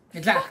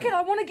 Exactly. Fuck it,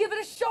 I want to give it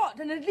a shot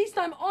and at least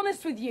I'm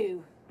honest with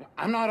you.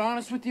 I'm not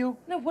honest with you?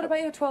 No, what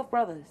about your 12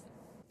 brothers?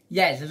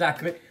 Yes,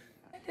 exactly.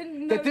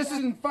 That this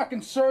isn't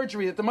fucking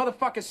surgery, that the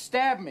motherfucker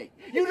stabbed me.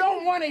 You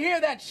don't want to hear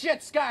that shit,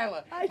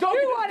 Skylar.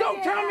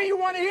 Don't tell me you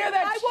want to hear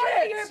that shit. I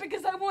want to hear it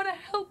because I want to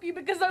help you,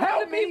 because I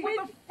want to be with...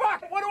 What the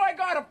fuck? What do I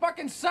got, a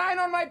fucking sign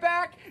on my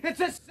back? It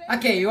says...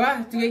 Okay, you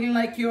are treating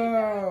like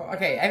you're...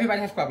 Okay,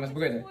 everybody has problems,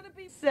 brother.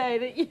 Say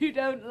that you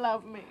don't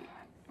love me.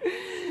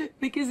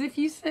 Because if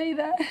you say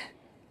that...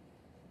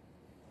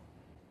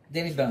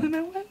 Then it's done. Then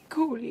I won't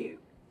call you.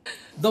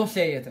 Don't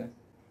say it.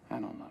 I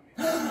don't love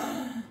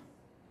you.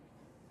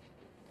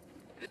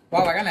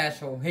 Wow, like an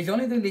asshole. He's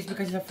only doing this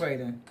because he's afraid.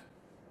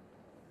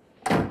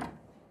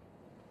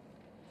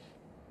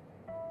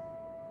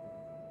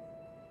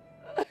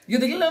 You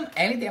didn't learn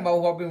anything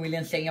about Robin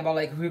Williams saying about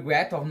like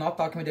regret of not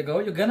talking with the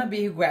girl. You're gonna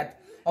be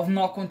regret of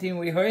not continuing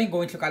with her and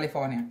going to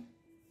California.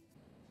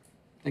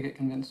 They get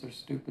convinced they're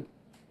stupid.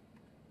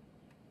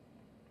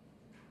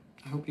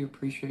 I hope you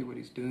appreciate what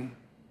he's doing.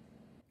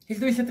 He's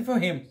doing something for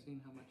him.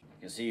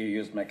 You see you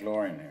used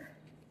McLaurin here.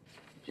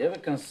 Did you ever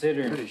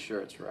consider... Pretty sure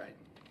it's right.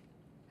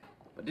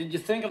 But did you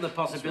think of the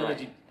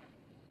possibility...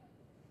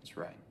 That's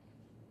right.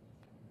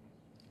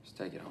 Just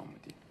take it home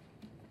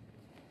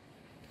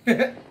with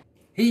you.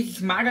 He's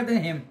smarter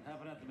than him.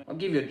 I'll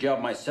give you a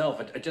job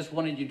myself. I just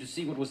wanted you to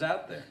see what was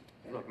out there.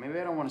 Hey, look, maybe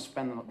I don't want to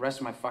spend the rest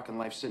of my fucking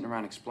life sitting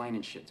around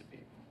explaining shit to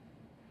people.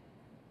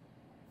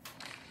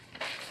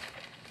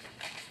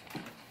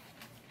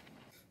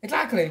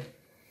 Exactly.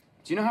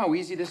 Do you know how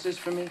easy this is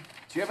for me?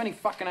 Do you have any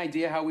fucking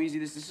idea how easy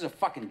this is? This is a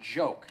fucking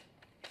joke.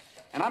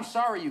 And I'm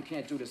sorry you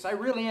can't do this. I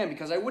really am,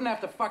 because I wouldn't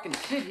have to fucking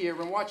sit here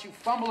and watch you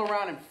fumble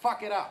around and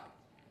fuck it up.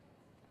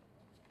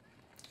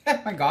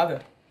 My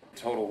God.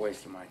 Total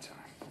waste of my time.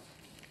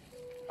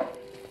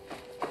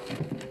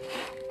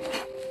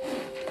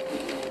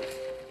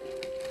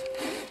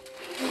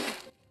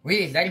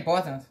 Really, is that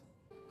important?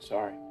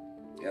 Sorry.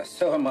 Yeah,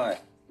 so am I.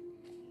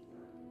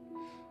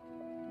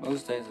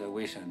 Most days I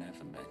wish I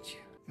never met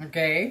you.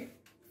 Okay.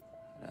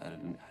 I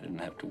didn't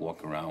have to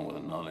walk around with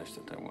the knowledge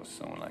that there was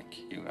someone like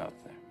you out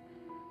there.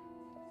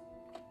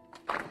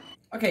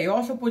 Okay, you're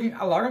also putting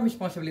a lot of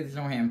responsibilities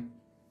on him.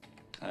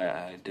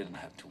 I didn't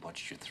have to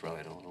watch you throw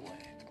it all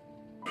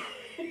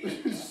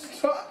away.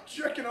 Stop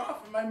jerking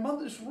off in my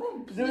mother's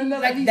room.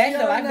 Like, that's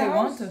the life they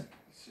want.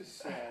 It's just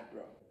sad,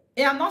 bro.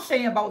 Yeah, I'm not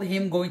saying about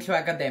him going to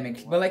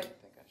academics, but like,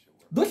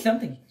 do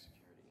something.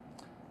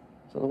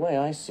 So the way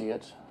I see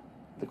it,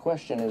 the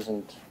question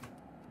isn't,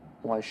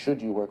 why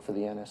should you work for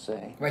the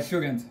NSA? Why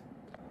shouldn't?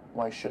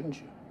 Why shouldn't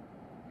you?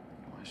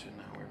 Why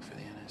shouldn't I work for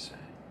the NSA?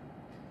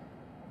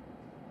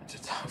 It's a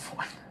tough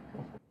one.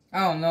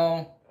 Oh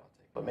no.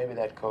 But maybe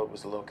that code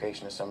was the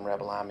location of some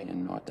rebel army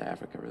in North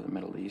Africa or the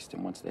Middle East,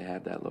 and once they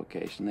have that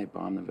location, they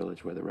bomb the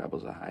village where the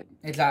rebels are hiding.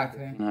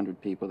 Exactly.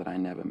 100 people that I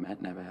never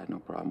met, never had no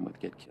problem with,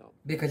 get killed.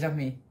 Because of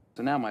me.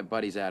 So now my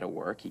buddy's out of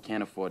work, he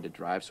can't afford to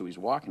drive, so he's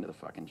walking to the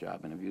fucking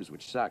job interviews,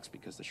 which sucks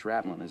because the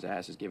shrapnel in his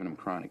ass is giving him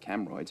chronic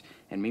hemorrhoids,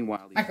 and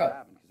meanwhile he's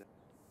starving.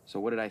 So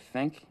what did I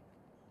think?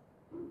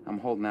 I'm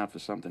holding out for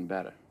something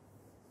better.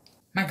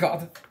 My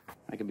God.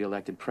 I could be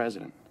elected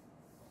president.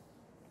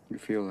 You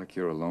feel like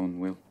you're alone,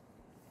 Will?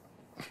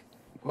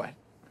 What?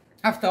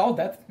 After all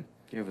that. Do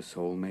you have a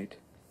soulmate?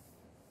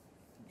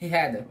 He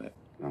had.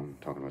 No, I'm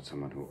talking about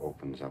someone who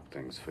opens up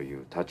things for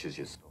you, touches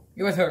your soul.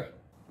 It was her.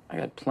 I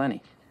got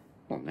plenty.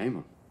 Well, name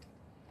them.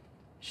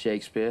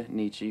 Shakespeare,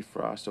 Nietzsche,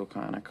 Frost,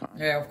 O'Connor,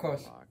 Yeah, of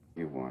course.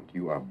 You want.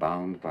 You are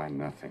bound by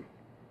nothing.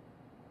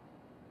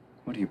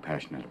 What are you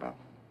passionate about?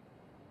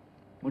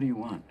 What do you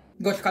want?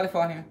 Go to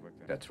California.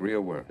 That's real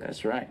work.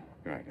 That's right.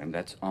 Right, and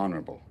that's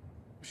honorable.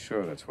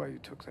 Sure, that's why you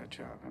took that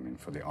job. I mean,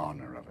 for the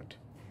honor of it.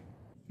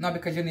 Not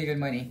because you needed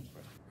money.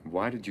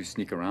 Why did you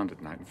sneak around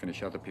at night and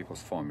finish other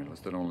people's formulas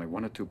that only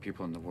 1 or 2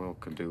 people in the world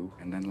could do,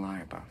 and then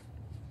lie about?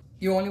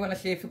 You only want to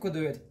see if you could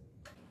do it.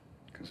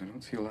 Because I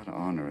don't see a lot of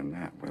honor in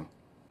that, Will.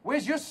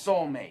 Where's your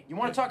soulmate? You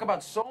want to talk about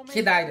soulmate?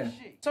 She died.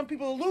 Some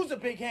people lose a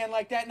big hand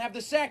like that and have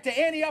the sack to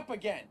ante up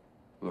again.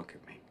 Look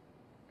at me.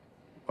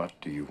 What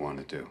do you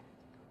want to do?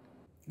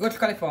 Go to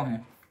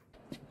California.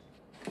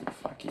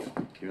 Fuck you.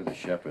 You're the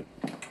shepherd.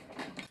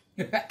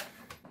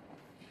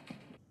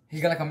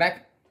 He's gonna come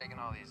back? Taking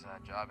all these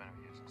job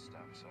interviews and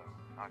stuff, so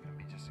I'm not gonna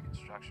be just a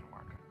construction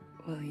worker.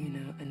 Well, you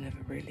know, I never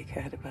really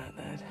cared about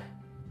that.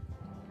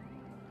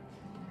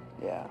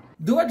 Yeah.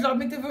 Do a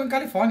job interview in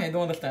California, I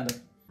don't understand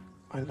it.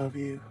 I love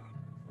you.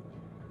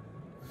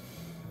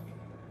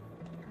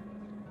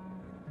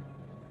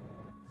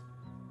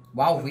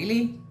 Wow,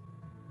 really?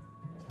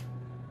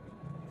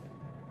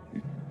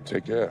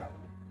 Take care.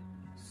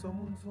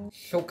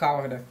 So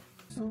coward.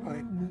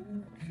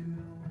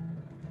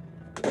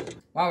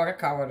 Wow, what a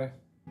coward.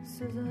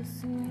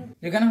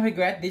 You're gonna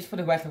regret this for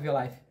the rest of your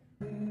life.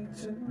 He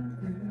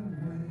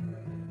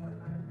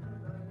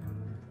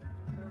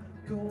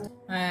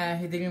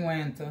didn't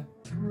went.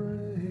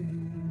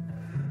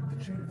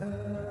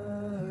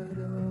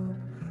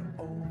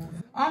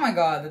 Oh my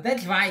God,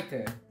 that's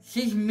right.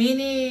 She's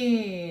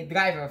Mini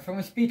Driver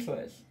from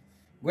Speechless.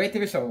 Great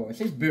TV show.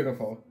 She's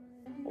beautiful.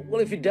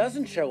 Well, if he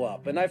doesn't show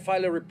up and I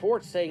file a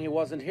report saying he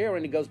wasn't here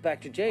and he goes back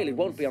to jail, it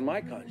won't be on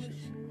my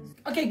conscience.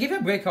 Okay, give her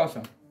a break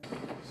also.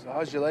 So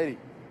how's your lady?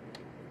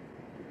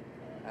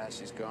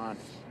 She's gone.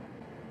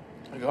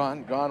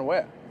 Gone? Gone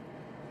where?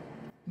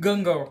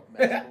 Gungo.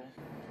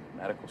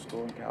 Medical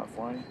school in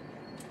California.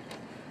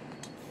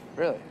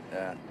 Really?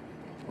 Yeah.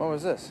 When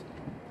was this?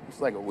 It's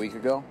like a week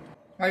ago.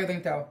 Why you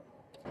think so?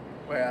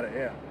 Way out of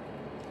here.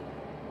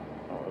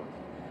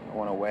 I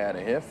want to way out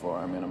of here for.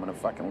 I mean, I'm gonna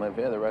fucking live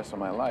here the rest of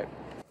my life.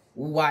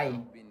 Why?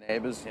 Be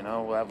neighbors, you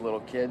know, we'll have little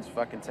kids,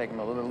 fucking take them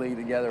to Little League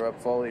together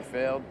up Foley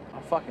Field.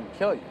 I'll fucking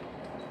kill you.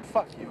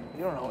 Fuck you.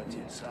 You don't owe it to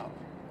yourself.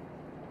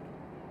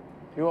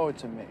 You owe it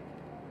to me.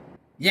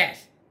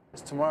 Yes.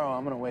 'Cause tomorrow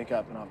I'm gonna wake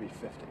up and I'll be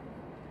 50.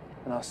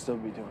 And I'll still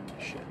be doing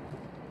this shit.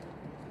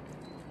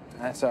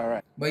 And that's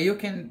alright. But you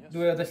can do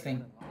the other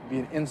thing. It'd be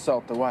an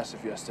insult to us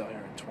if you're still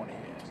here in 20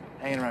 years.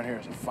 Hanging around here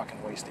is a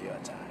fucking waste of your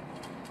time.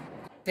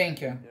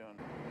 Thank you.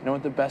 You know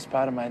what the best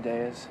part of my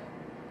day is?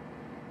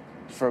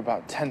 For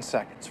about 10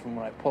 seconds from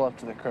when I pull up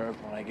to the curb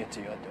when I get to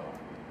your door.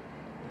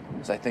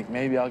 Because I think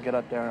maybe I'll get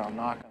up there and I'll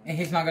knock on. And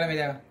he's not gonna be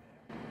there.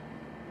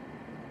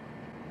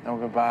 No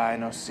goodbye,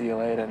 no see you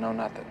later, no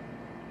nothing.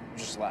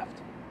 Just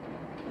left.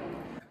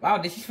 Wow,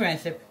 this is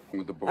friendship.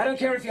 I don't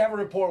care if you have a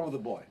rapport with the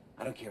boy.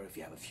 I don't care if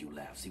you have a few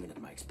laughs, even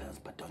at my expense,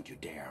 but don't you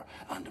dare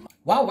under my...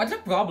 Wow, what's the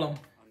problem?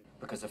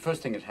 Because the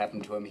first thing that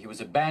happened to him, he was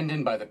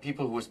abandoned by the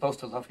people who were supposed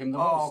to love him the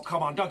most. Oh,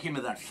 come on, don't give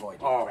me that Freud.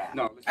 Oh,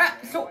 no. Why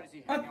does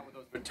he hang out with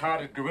those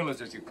retarded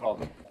gorillas, as you call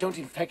them? Don't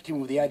infect him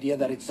with the idea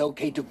that it's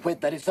okay to quit,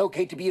 that it's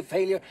okay to be a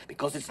failure,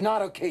 because it's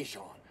not okay,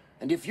 Sean.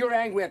 And if you're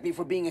angry at me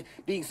for being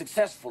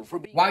successful, for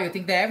being... Wow, you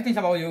think that everything's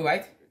about you,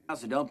 right?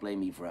 So don't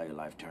blame me for how your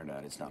life turned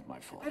out. It's not my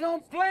fault. I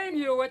don't blame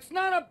you. It's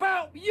not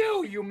about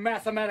you, you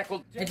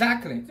mathematical...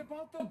 Exactly. It's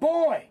about the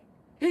boy.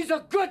 He's a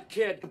good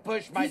kid.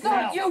 Push He's myself.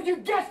 not you. You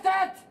guessed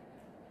that?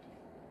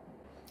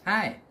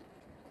 Hi.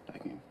 I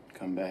can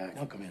come back.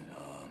 No, come in.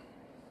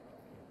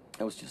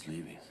 I was just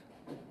leaving.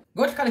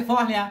 Go to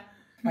California.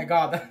 My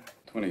God.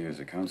 20 years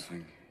of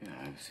counseling. Yeah,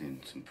 I've seen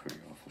some pretty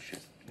awful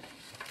shit.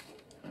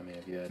 I mean,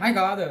 have you had... My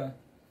God.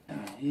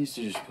 He used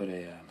to just put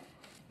a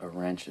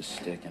wrench, a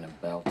stick, and a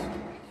belt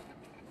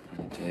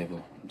on the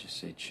table and just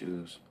say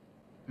choose.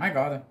 My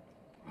God.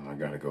 Well, I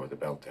gotta go with the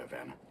belt there,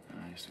 Vanna.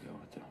 I used to go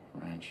with the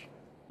wrench.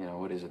 You know,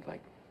 what is it,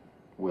 like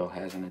Will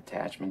has an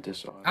attachment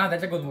disorder? Ah,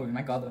 that's a good movie,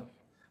 my god.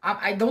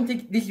 I don't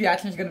think this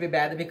reaction is gonna be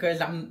bad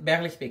because I'm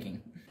barely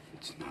speaking.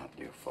 It's not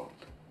your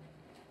fault.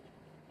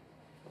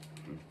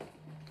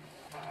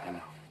 I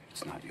know,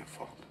 it's not your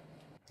fault.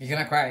 He's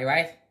gonna cry,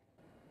 right?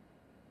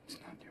 It's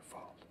not your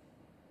fault.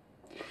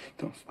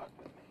 Don't fuck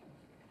with me.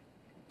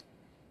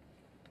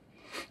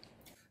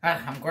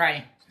 Ah, I'm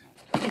crying.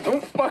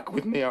 Don't fuck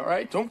with me, all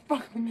right? Don't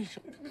fuck with me. It's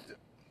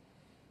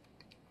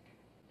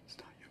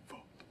not your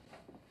fault.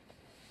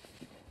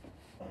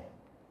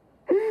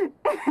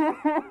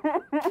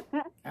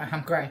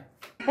 I'm crying.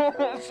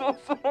 I'm so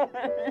sorry.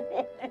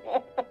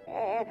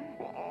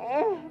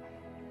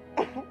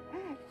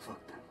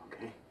 Fuck them,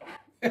 okay?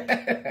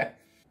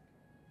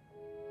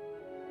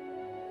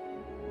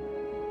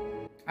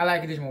 I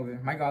like this movie,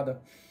 my god.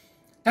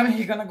 Tell me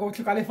he's gonna go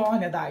to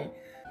California, die.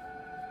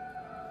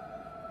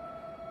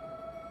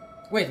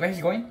 Wait, where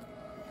he's going?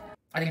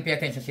 I didn't pay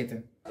attention,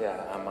 shit.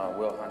 Yeah, I'm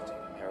Will Hunting.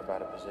 I'm here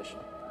about a position.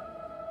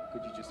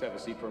 Could you just have a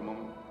seat for a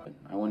moment?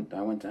 I went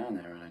down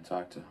there and I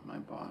talked to my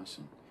boss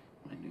and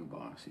my new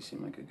boss. He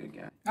seemed like a good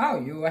guy. Oh,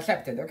 you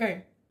accepted,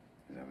 okay.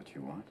 Is that what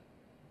you want?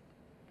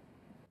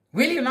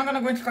 Really? You're not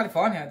gonna go to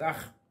California?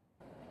 Ugh.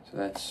 So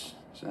that's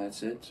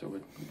it? So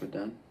we're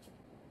done?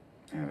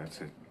 Yeah,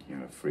 that's it.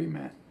 You're a free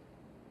man.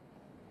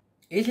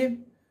 Is it?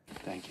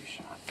 Thank you,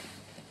 Sean.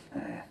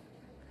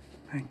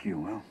 Thank you,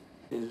 Will.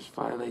 You just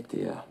violate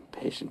the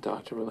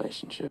patient-doctor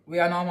relationship. We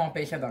are normal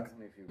patient-doctor.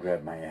 If you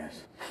grab my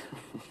ass.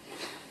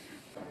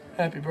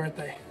 Happy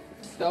birthday.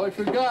 Thought we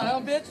forgot, huh,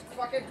 bitch?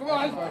 Fuck it, come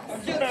on.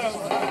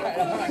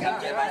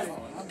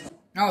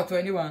 Oh,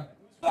 21.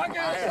 All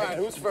right,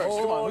 who's first?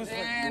 Come on, who's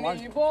first?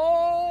 Danny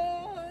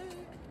boy.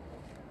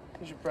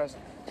 Who's your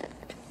present?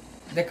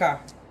 The car.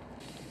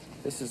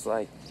 This is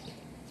like...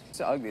 It's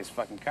the ugliest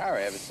fucking car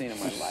I ever seen in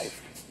my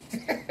life.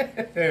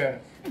 Yeah.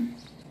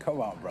 Come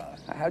on, brother.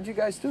 How'd you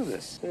guys do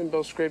this? Me and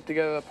Bill scraped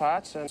together the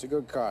parts and... It's a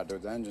good car,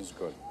 dude. The engine's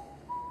good.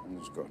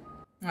 Engine's good.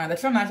 Ah,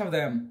 that's so nice of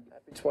them.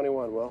 Happy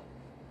 21, Will.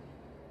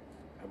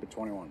 Happy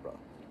 21, brother.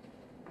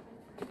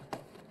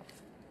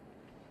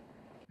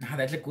 Ah,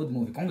 that's a good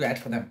movie.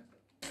 Congrats for them.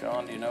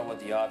 Sean, do you know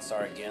what the odds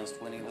are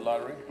against winning the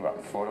lottery?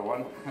 About 4 to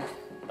 1.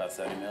 About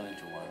 30 million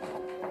to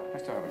 1. I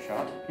still have a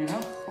shot, you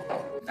know?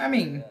 I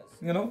mean,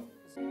 you know.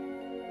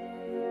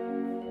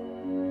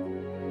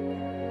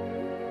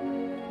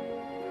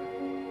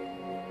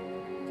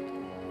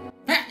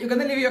 You're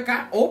gonna leave your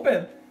car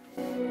open?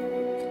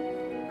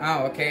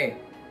 Oh, okay.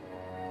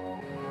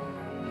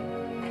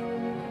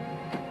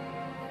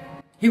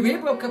 He really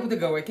broke up with the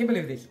girl. I can't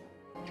believe this.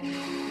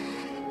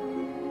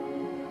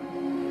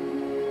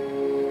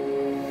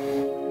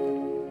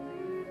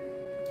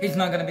 He's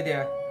not gonna be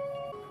there.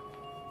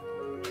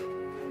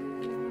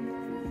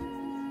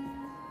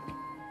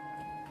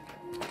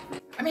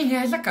 I mean, he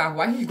has a car.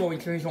 Why he's going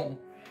to his home?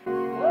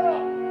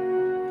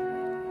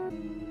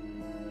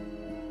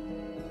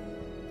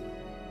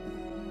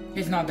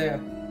 He's not there.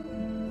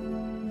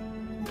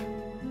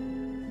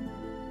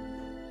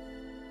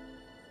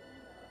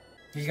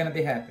 He's gonna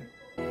be happy.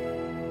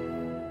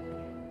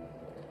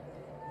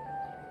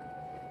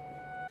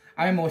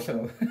 I'm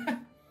emotional.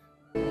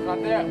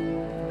 Not there.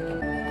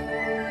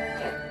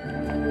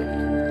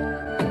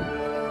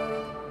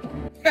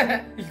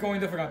 He's going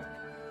to the front.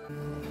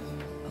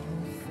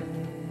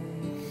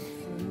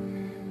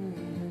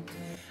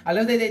 I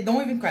love that they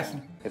don't even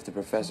question. If the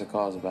professor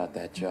calls about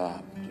that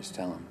job, just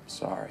tell him,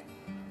 sorry.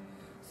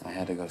 I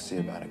had to go see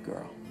about a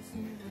girl.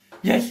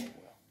 Yes!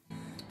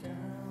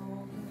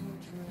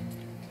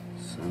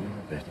 Son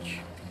of a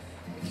bitch.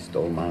 He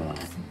stole my line.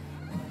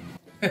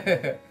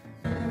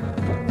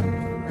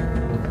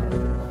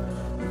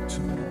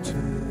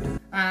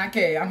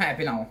 Okay, I'm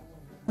happy now.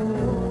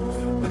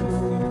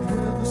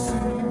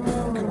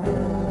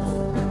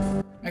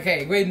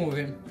 Okay, great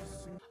movie.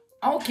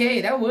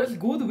 Okay, that was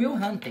Good Will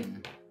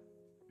Hunting.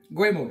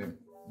 Great movie.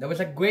 That was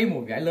a great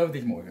movie. I love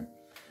this movie.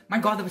 My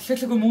god, that was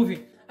such a good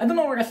movie. I don't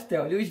know what else to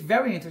tell you. It's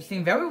very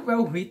interesting, very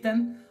well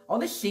written. All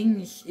the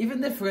scenes, even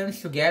the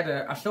friends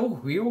together, are so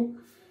real.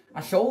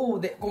 Are so,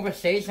 the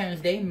conversations,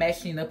 they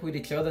messing up with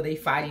each other, they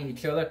fighting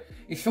each other.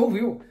 It's so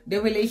real. The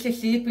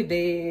relationship,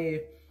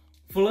 the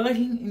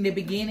flirting in the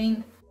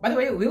beginning. By the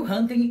way, Will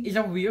Hunting is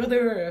a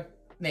weirder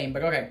name,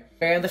 but okay.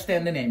 I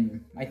understand the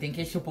name. I think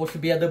it's supposed to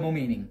be a double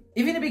meaning.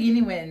 Even in the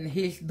beginning when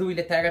he's doing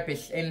the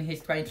therapist and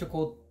he's trying to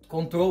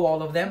control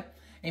all of them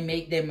and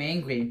make them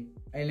angry.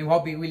 And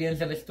Robbie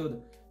Williams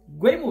understood.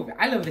 Great movie.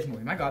 I love this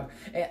movie, my god.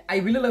 I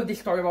really love this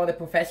story about the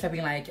professor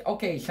being like,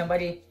 okay,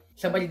 somebody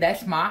that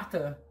smart,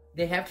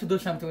 they have to do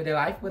something with their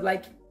life, but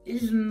like,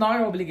 it's not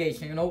an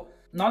obligation, you know?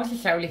 Not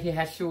necessarily he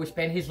has to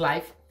spend his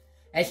life,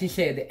 as he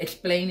said,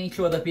 explaining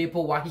to other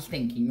people what he's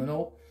thinking, you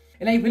know?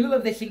 And I really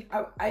love this thing.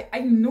 I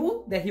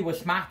knew that he was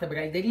smart, but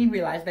I didn't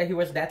realize that he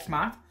was that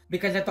smart,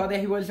 because I thought that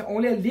he was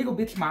only a little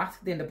bit smart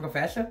than the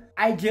professor.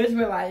 I just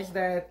realized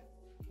that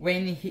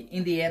when he,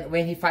 in the end,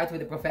 when he fights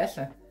with the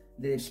professor,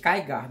 the Sky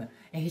Guard,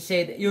 and he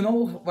said, you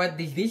know what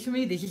this is to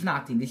me? This is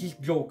nothing. This is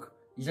joke.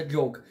 It's a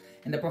joke.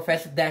 And the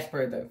professor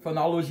desperate for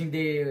not losing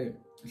the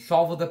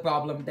solve the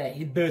problem that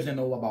he doesn't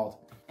know about.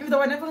 Even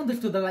though I never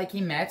understood that like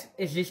in math,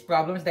 exists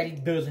problems that he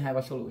doesn't have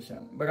a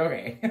solution. But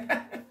okay.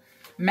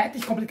 Math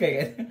is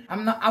complicated.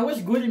 I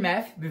was good in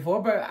math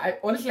before, but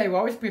honestly I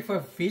always prefer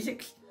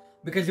physics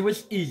because it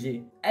was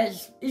easy.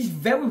 It's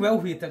very well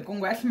written.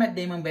 Congrats to Matt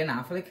Damon and Ben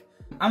Affleck.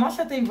 I'm not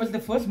certain it was the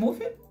first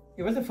movie.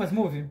 It was the first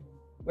movie.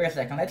 Wait a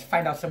second, let's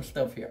find out some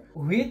stuff here.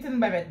 Written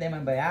by Matt Damon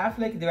and Ben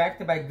Affleck,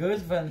 directed by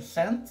Gus Van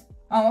Sant.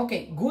 Oh,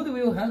 okay, Good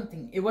Will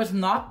Hunting. It was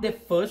not the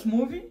first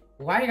movie.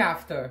 Right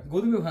after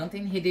Good Will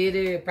Hunting, he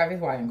did Private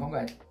Ryan.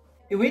 Congrats.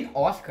 He won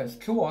Oscars,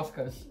 2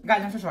 Oscars.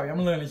 Guys, I'm so sorry,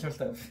 I'm learning some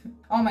stuff.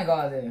 Oh my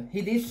god,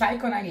 he did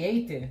Psycho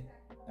 98.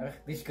 Ugh,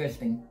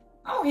 disgusting.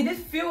 Oh, he did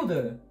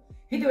Fielder.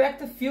 He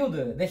directed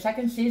Fielder, the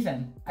 2nd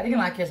season. I didn't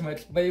like it as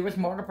much, but it was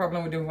more the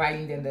problem with the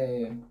writing than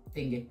the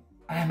thingy.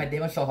 Ah, Matt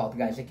Damon's so hot,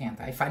 guys, I can't.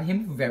 I find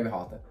him very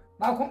hot.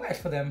 Wow, congrats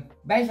for them.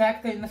 Best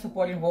actor in a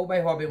supporting role by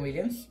Robin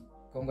Williams.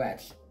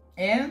 Congrats.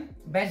 And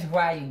best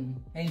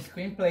writing and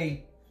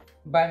screenplay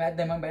by Matt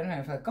Damon and Ben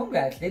Affleck.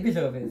 Congrats, they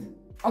deserve it.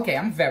 Okay,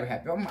 I'm very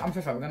happy. I'm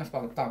so sorry, we're gonna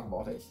talk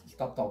about this.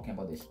 Stop talking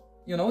about this.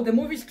 You know, the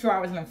movie's 2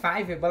 hours and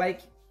 5, but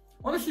like,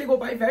 honestly go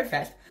by very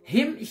fast.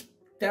 Him is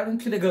telling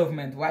to the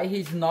government why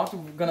he's not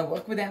gonna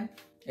work with them.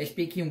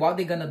 Speaking what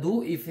they're gonna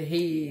do if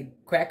he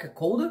crack a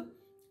code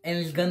and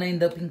is gonna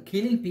end up in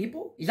killing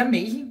people. It's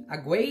amazing, a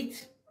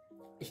great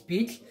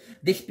speech.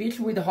 The speech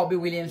with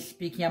Robin Williams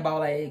speaking about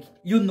like,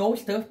 you know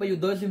stuff but you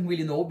doesn't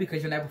really know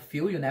because you never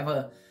feel, you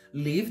never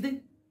lived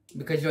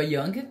because you're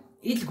young.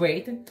 It's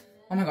great.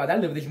 Oh my god, I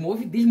love this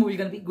movie. This movie is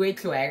gonna be great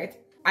to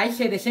edit. I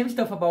say the same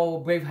stuff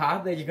about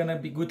Braveheart that it's gonna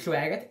be good to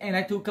edit and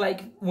I took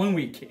like 1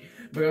 week.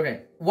 But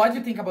okay, what do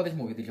you think about this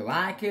movie? Did you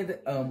like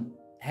it?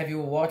 Have you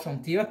watched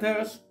on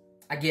theaters?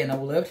 Again, I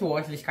would love to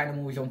watch this kind of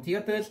movies on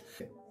theaters.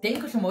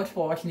 Thank you so much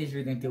for watching this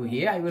video until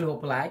here. I really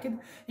hope you like it.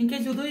 In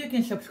case you do, you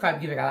can subscribe,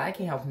 give it a like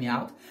and help me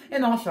out.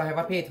 And also, I have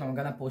a Patreon. I'm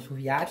gonna post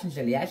reactions,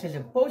 reactions,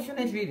 and post your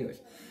next videos.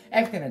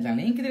 Everything is a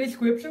link in the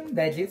description.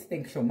 That's it.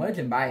 Thank you so much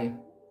and bye.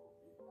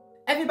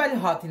 Everybody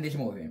hot in this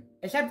movie,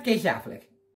 except Casey Affleck.